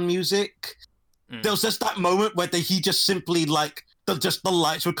countdown music, there was just that moment where he just simply like the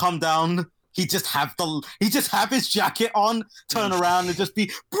lights would come down. He just have his jacket on, turn around, and just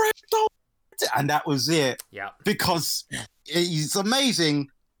be and that was it. Yeah, because he's amazing.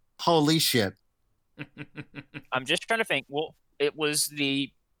 Holy shit. I'm just trying to think what it was.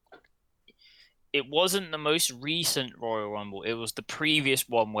 It wasn't the most recent Royal Rumble. It was the previous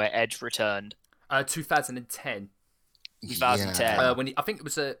one where Edge returned. 2010. 2010. Yeah. When I think it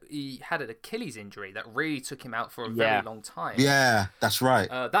was he had an Achilles injury that really took him out for a very long time. Yeah, that's right.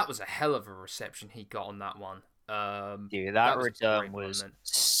 That was a hell of a reception he got on that one. Dude, that return was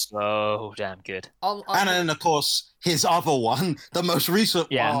so damn good. And then, of course, his other one, the most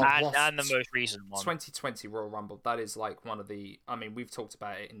recent one. And the most recent one. 2020 Royal Rumble. That is like one of the... I mean, we've talked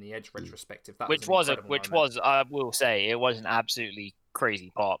about it in the Edge retrospective. That which I will say, it was an absolutely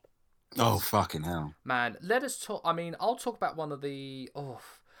crazy pop. Oh, fucking hell. Man, let us talk... I mean, I'll talk about one of the...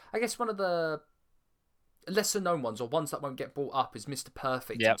 I guess one of the lesser known ones, or ones that won't get brought up, is Mr.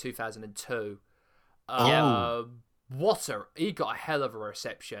 Perfect in 2002. He got a hell of a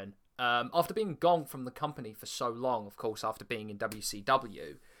reception. After being gone from the company for so long, of course, after being in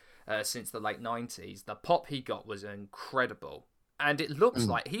WCW since the late 90s, the pop he got was incredible. And it looks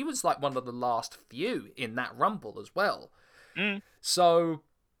like he was like one of the last few in that Rumble as well. So,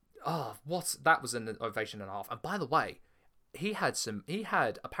 that was an ovation and a half. And by the way, he had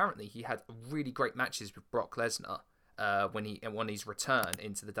really great matches with Brock Lesnar. When he's returned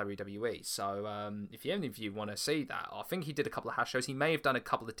into the WWE. So if any of you want to see that, I think he did a couple of house shows. He may have done a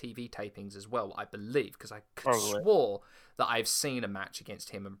couple of TV tapings as well, I believe, because I swore that I've seen a match against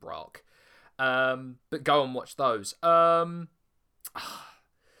him and Brock. But go and watch those. John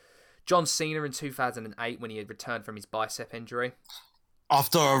Cena in 2008 when he had returned from his bicep injury.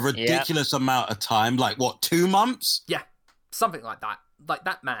 After a ridiculous amount of time, like what, 2 months? Yeah, something like that. Like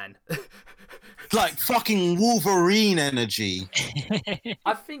that man. Like fucking Wolverine energy.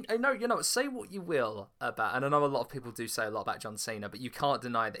 I think, say what you will about, and I know a lot of people do say a lot about John Cena, but you can't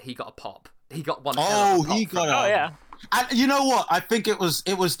deny that he got a pop. He got one. And you know what? I think it was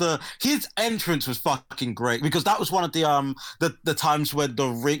his entrance was fucking great because that was one of the times where the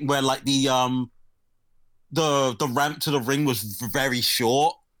ring, where like the ramp to the ring was very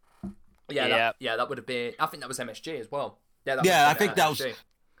short. That would have been. I think that was MSG as well. I think that was.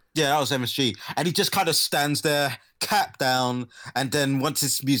 Yeah, that was MSG. And he just kind of stands there, cap down, and then once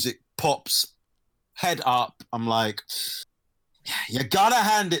his music pops, head up, I'm like, you gotta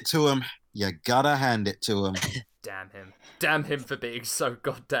hand it to him. You gotta hand it to him. Damn him. Damn him for being so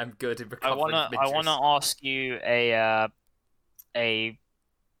goddamn good in recovering from I wanna ask you a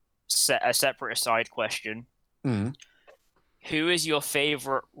separate aside question. Who is your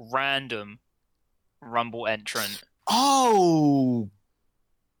favorite random Rumble entrant? Oh,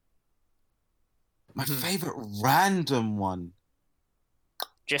 my favorite random one.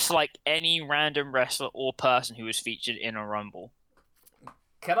 Just like any random wrestler or person who was featured in a Rumble.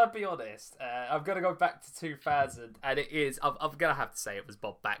 Can I be honest? I'm going to go back to 2000, and it is... I'm going to have to say it was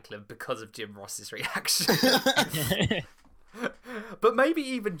Bob Backlund because of Jim Ross's reaction. But maybe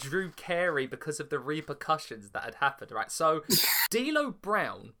even Drew Carey because of the repercussions that had happened, right? So, D'Lo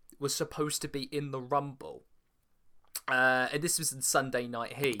Brown was supposed to be in the Rumble. And this was in Sunday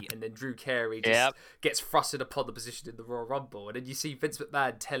Night Heat, and then Drew Carey just gets thrusted upon the position in the Royal Rumble, and then you see Vince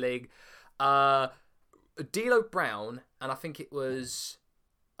McMahon telling D'Lo Brown, and I think it was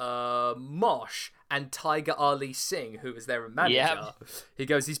Mosh and Tiger Ali Singh, who was their manager. He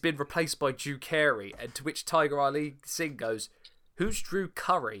goes, he's been replaced by Drew Carey, and to which Tiger Ali Singh goes, who's Drew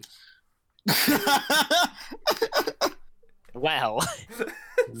Curry? Well.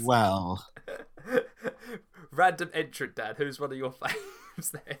 Random entrant, Dan. Who's one of your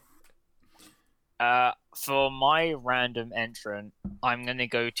faves there? For my random entrant, I'm gonna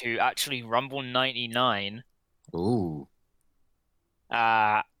go to actually Rumble '99. Ooh.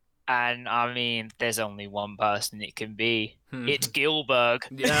 And I mean, there's only one person it can be. It's Gilbert.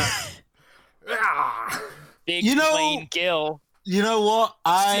 Yeah. Big Wayne Gill. You know what?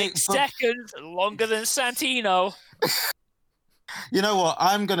 6 seconds longer than Santino. You know what?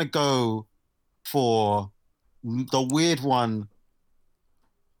 I'm gonna go for the weird one.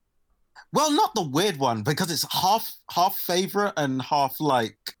 Well, not the weird one because it's half favorite and half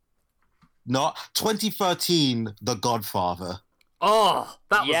like not. 2013, The Godfather. Oh,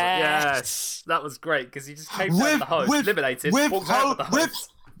 that was yes, that was great because he just came down the hose, eliminated, walked out with the hose.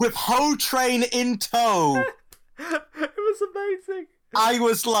 With Ho Train in tow. It was amazing. I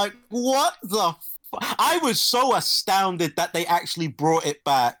was like, what the I was so astounded that they actually brought it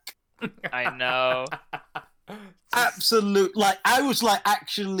back. I know. Absolute, like, I was like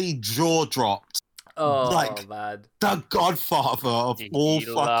actually jaw dropped. Oh, like, man. The Godfather of all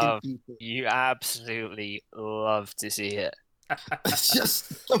fucking people. You absolutely love to see it. It's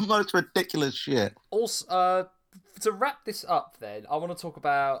just the most ridiculous shit. Also, to wrap this up then, I want to talk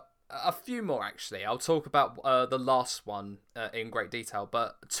about a few more, actually. I'll talk about the last one in great detail,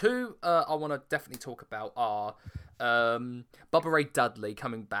 but two I want to definitely talk about are Bubba Ray Dudley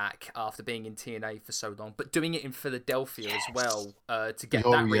coming back after being in TNA for so long, but doing it in Philadelphia as well to get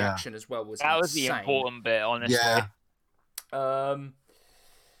that reaction as well was the important bit, honestly. Yeah.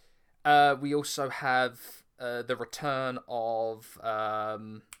 We also have the return of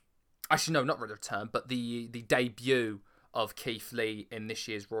actually no, not the return, but the debut of Keith Lee in this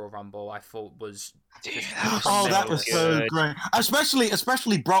year's Royal Rumble. I thought was that was so great,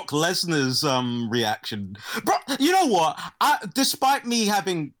 especially Brock Lesnar's reaction. You know what? Despite me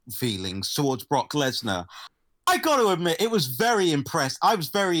having feelings towards Brock Lesnar, I got to admit it was very impressed. I was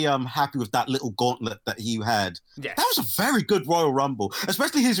very happy with that little gauntlet that he had. Yes. That was a very good Royal Rumble,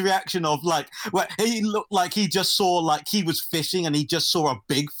 especially his reaction of like where he looked like he just saw like he was fishing and he just saw a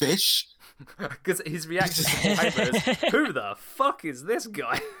big fish. Because his reaction to the paper is, who the fuck is this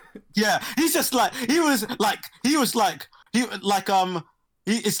guy? Yeah, he's just like it's like who is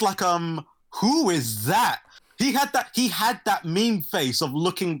that? He had that meme face of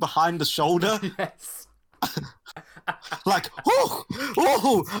looking behind the shoulder. Yes. Like, oh,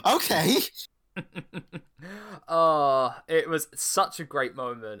 okay. Oh, it was such a great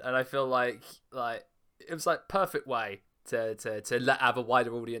moment, and I feel like it was like perfect way to have a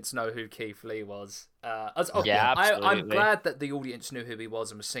wider audience know who Keith Lee was. Absolutely. I'm glad that the audience knew who he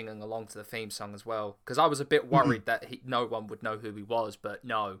was and was singing along to the theme song as well, because I was a bit worried that no one would know who he was, but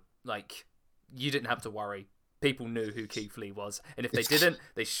no, like, you didn't have to worry. People knew who Keith Lee was, and if they didn't,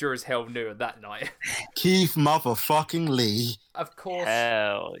 they sure as hell knew it that night. Keith motherfucking Lee. Of course.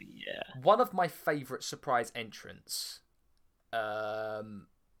 Hell yeah. One of my favourite surprise entrants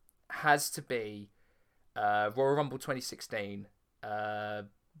has to be Royal Rumble 2016,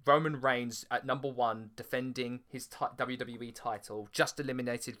 Roman Reigns at number 1 defending his WWE title, just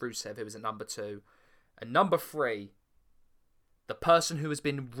eliminated Rusev, who was at number 2, and number 3, the person who has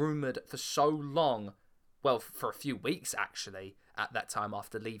been rumoured for so long, well, for a few weeks actually, at that time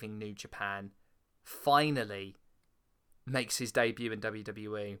after leaving New Japan, finally makes his debut in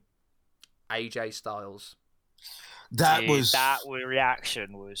WWE, AJ Styles. That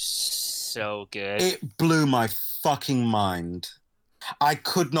reaction was so good. It blew my fucking mind. I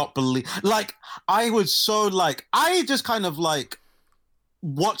could not believe, like, I was so like, I just kind of like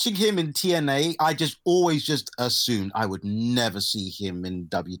watching him in TNA. I just always just assumed I would never see him in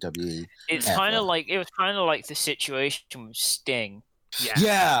WWE. It was kind of like the situation with Sting.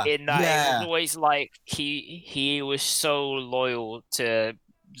 Yeah. In that it was always like he was so loyal to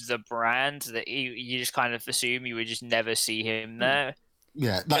the brand that you just kind of assume you would just never see him there.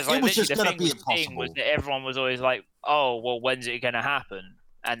 Yeah, like, it was just gonna be impossible. Was that everyone was always like, "Oh, well, when's it gonna happen?"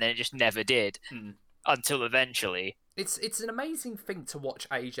 And then it just never did until eventually. It's an amazing thing to watch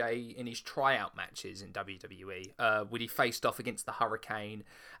AJ in his tryout matches in WWE. When he faced off against the Hurricane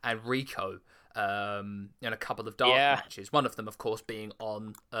and Rico in a couple of dark matches. One of them, of course, being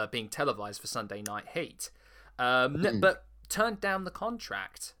televised for Sunday Night Heat. But turned down the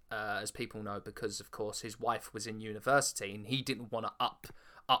contract, as people know, because of course his wife was in university and he didn't want to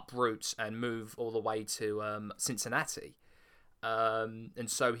uproot and move all the way to Cincinnati. And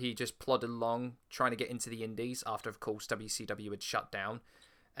so he just plodded along trying to get into the indies after, of course, WCW had shut down,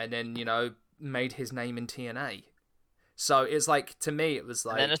 and then, made his name in TNA. So it's like, to me, it was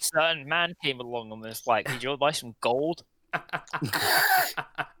like... And then a certain man came along and was like, "Did you buy some gold?"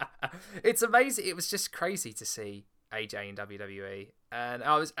 It's amazing. It was just crazy to see AJ in WWE. And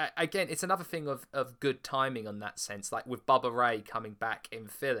again, it's another thing of good timing on that sense. Like with Bubba Ray coming back in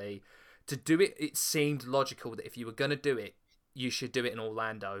Philly, to do it, it seemed logical that if you were going to do it, you should do it in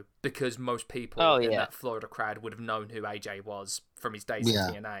Orlando, because most people in that Florida crowd would have known who AJ was from his days in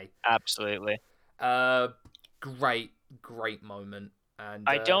TNA. Absolutely. Great great moment. And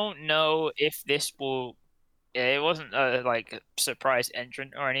I don't know if this will. It wasn't a surprise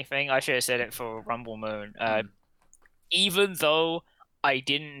entrant or anything. I should have said it for Rumble Moon. Even though I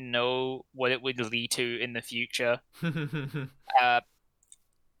didn't know what it would lead to in the future,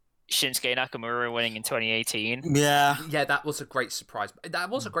 Shinsuke Nakamura winning in 2018. Yeah, that was a great surprise. That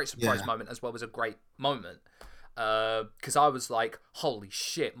was a great surprise moment as well as a great moment. Because I was like, holy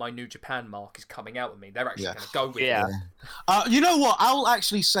shit, my New Japan mark is coming out with me. They're actually going to go with it. You know what? I'll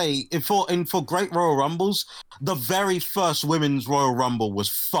actually say for Great Royal Rumbles, the very first women's Royal Rumble was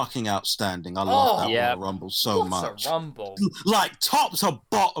fucking outstanding. I love that Royal Rumble so much. What a Rumble! Like top to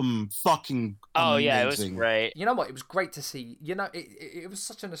bottom, fucking. Amazing. It was great. You know what? It was great to see. You know, it was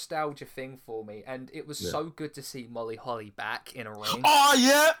such a nostalgia thing for me, and it was so good to see Molly Holly back in a ring. Oh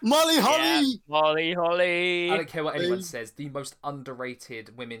yeah, Molly Holly. Yeah, Molly Holly. I don't care what anyone says. The most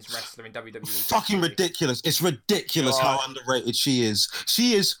underrated women's wrestler in WWE. Fucking ridiculous. It's ridiculous how underrated she is.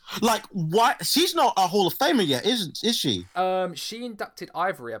 She is like, why? She's not a Hall of Famer yet, is she? She inducted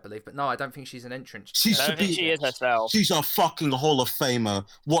Ivory, I believe, but no, I don't think she's an entrant. She is herself. She's a fucking Hall of Famer.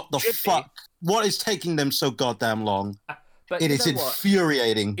 What the fuck? What is taking them so goddamn long? But it is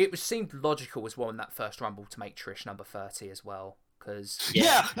infuriating. It seemed logical as well in that first Rumble to make Trish number 30 as well. Cause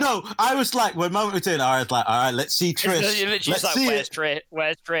no, I was like, when moment was in, I was like, all right, let's see Trish. Let's see Where's Trish?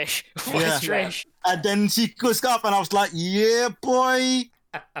 Where's Trish? And then she goes up, and I was like, yeah, boy.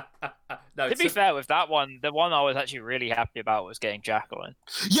 No, to be fair, with that one, the one I was actually really happy about was getting Jacqueline.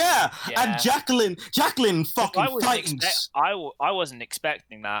 Yeah. And Jacqueline fucking fighting. I wasn't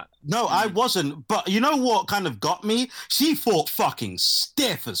expecting that. No, I wasn't. But you know what kind of got me? She fought fucking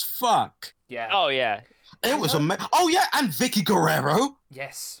stiff as fuck. Yeah. Oh, yeah. It was amazing. Oh, yeah, and Vicky Guerrero.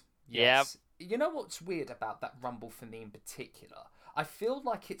 Yes. Yeah. You know what's weird about that Rumble for me in particular? I feel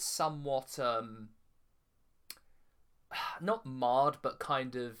like it's somewhat, not marred, but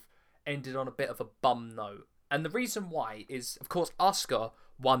kind of ended on a bit of a bum note. And the reason why is, of course, Asuka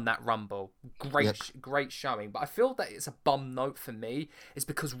won that Rumble. Great showing. But I feel that it's a bum note for me is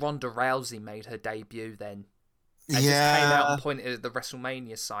because Ronda Rousey made her debut then. And just came out and pointed at the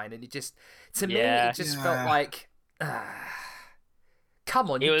WrestleMania sign. And it just, to me, it just felt like, come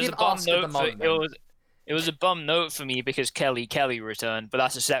on, you give Asuka the moment. It was a bum note for me because Kelly returned, but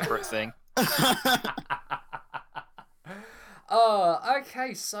that's a separate thing.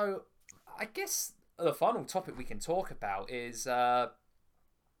 Okay, so I guess the final topic we can talk about is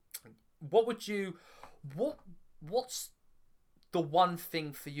what's the one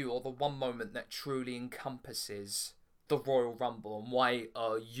thing for you, or the one moment that truly encompasses the Royal Rumble, and why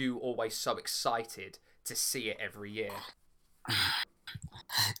are you always so excited to see it every year?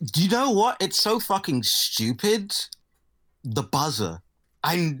 Do you know what? It's so fucking stupid. The buzzer.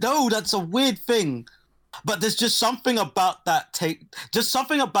 I know that's a weird thing, but there's just something about that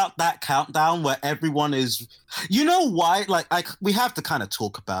countdown where everyone is. You know why? We have to kind of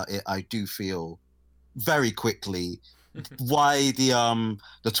talk about it. I do feel very quickly why the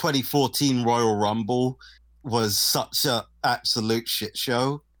 2014 Royal Rumble was such a absolute shit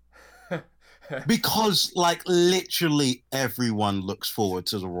show. Because literally everyone looks forward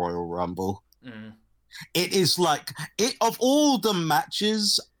to the Royal Rumble. It is of all the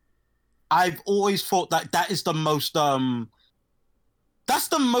matches, I've always thought that is the most that's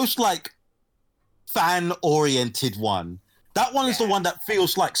the most fan oriented one. That one is the one that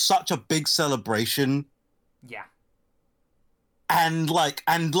feels like such a big celebration. Yeah. And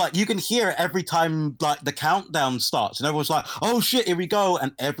you can hear it every time the countdown starts, and everyone's like, "Oh shit, here we go!"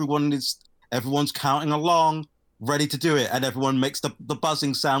 And everyone's counting along, ready to do it, and everyone makes the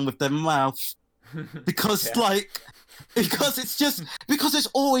buzzing sound with their mouth because it's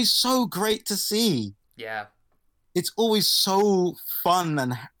always so great to see. Yeah, it's always so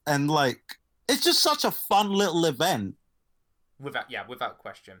fun and it's just such a fun little event. Without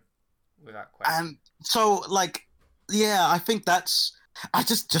question. And so I think that's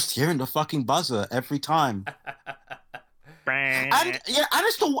just hearing the fucking buzzer every time. And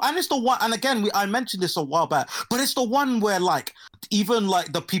it's the one, and again I mentioned this a while back, but it's the one where even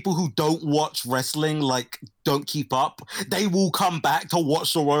the people who don't watch wrestling, don't keep up, they will come back to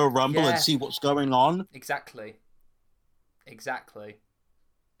watch the Royal Rumble and see what's going on. Exactly.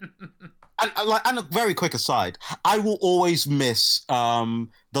 And a very quick aside, I will always miss the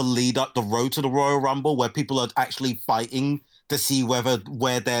lead up, the road to the Royal Rumble, where people are actually fighting to see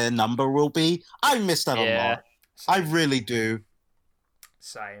where their number will be. I miss that a lot. I really do.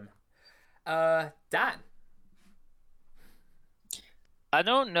 Same. Dan? I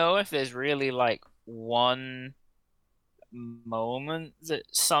don't know if there's really one moment that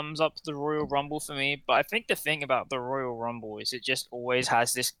sums up the Royal Rumble for me. But I think the thing about the Royal Rumble is it just always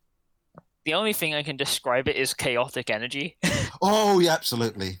has this. The only thing I can describe it is chaotic energy. Oh, yeah,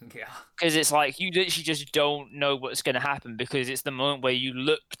 absolutely. Yeah. Because it's like you literally just don't know what's going to happen because it's the moment where you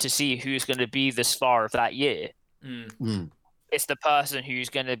look to see who's going to be the star of that year. It's the person who's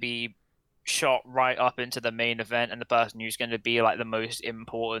going to be shot right up into the main event and the person who's going to be like the most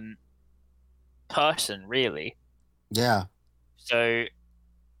important person, really. Yeah. So,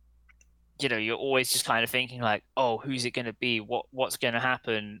 you're always just kind of thinking like, oh, who's it going to be? What's going to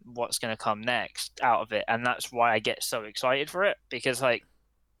happen? What's going to come next out of it? And that's why I get so excited for it because like,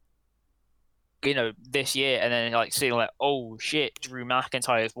 this year and then like seeing like, oh shit, Drew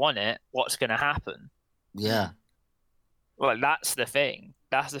McIntyre's won it. What's going to happen? Yeah. Well, that's the thing.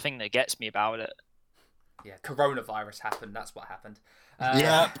 That's the thing that gets me about it. Yeah, coronavirus happened. That's what happened.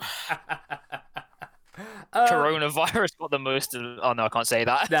 Yep. Coronavirus got the most of... Oh, no, I can't say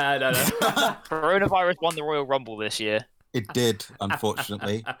that. No. Coronavirus won the Royal Rumble this year. It did,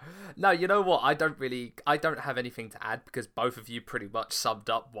 unfortunately. No, you know what? I don't have anything to add because both of you pretty much summed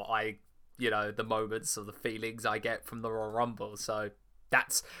up what the moments or the feelings I get from the Royal Rumble. So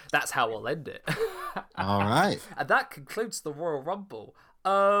that's how we'll end it. All right. And that concludes the Royal Rumble.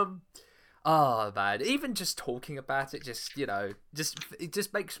 Oh man, even just talking about it, it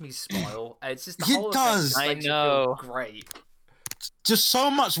just makes me smile. It's just the whole it does. I know. Feel great. Just so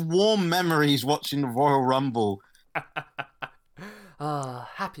much warm memories watching the Royal Rumble.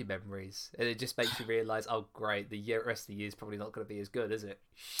 Happy memories, and it just makes you realise, oh great, rest of the year is probably not going to be as good, is it?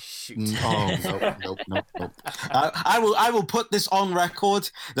 Shoot. Nope. I will put this on record.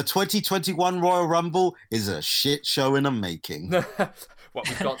 The 2021 Royal Rumble is a shit show in the making. What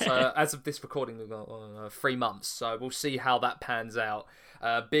we've got, as of this recording, we've got 3 months, so we'll see how that pans out.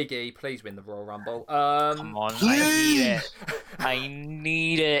 Big E, please win the Royal Rumble. Come on, please. I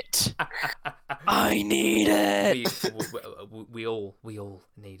need it. I need it. We all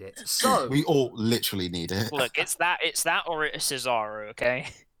need it. So we all literally need it. Look, it's that or it's Cesaro, okay?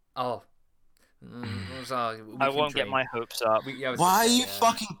 Oh. I won't get my hopes up. Why are you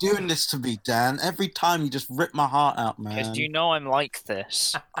fucking doing this to me, Dan? Every time you just rip my heart out, man. Because I'm like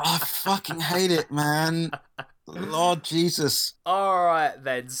this. I fucking hate it, man. Lord Jesus. Alright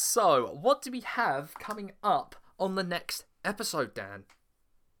then, so what do we have coming up on the next episode, Dan?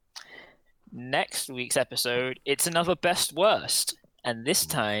 Next week's episode, it's another Best Worst. And this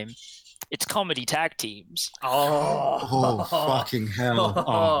time, it's comedy tag teams. Oh, fucking hell.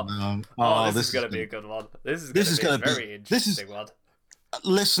 Oh, no. Oh, this is going to be a good one. This is going to be a very interesting one.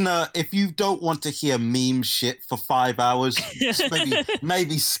 Listener, if you don't want to hear meme shit for 5 hours,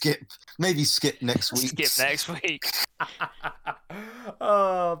 maybe skip next week. Skip next week.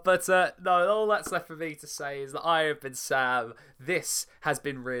 But no, all that's left for me to say is that I have been Sam, this has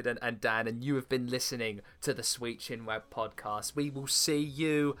been Riordan and Dan, and you have been listening to the Sweet Chin Web podcast. We will see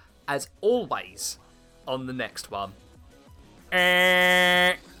you, as always, on the next one.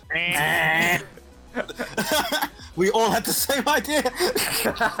 We all had the same idea.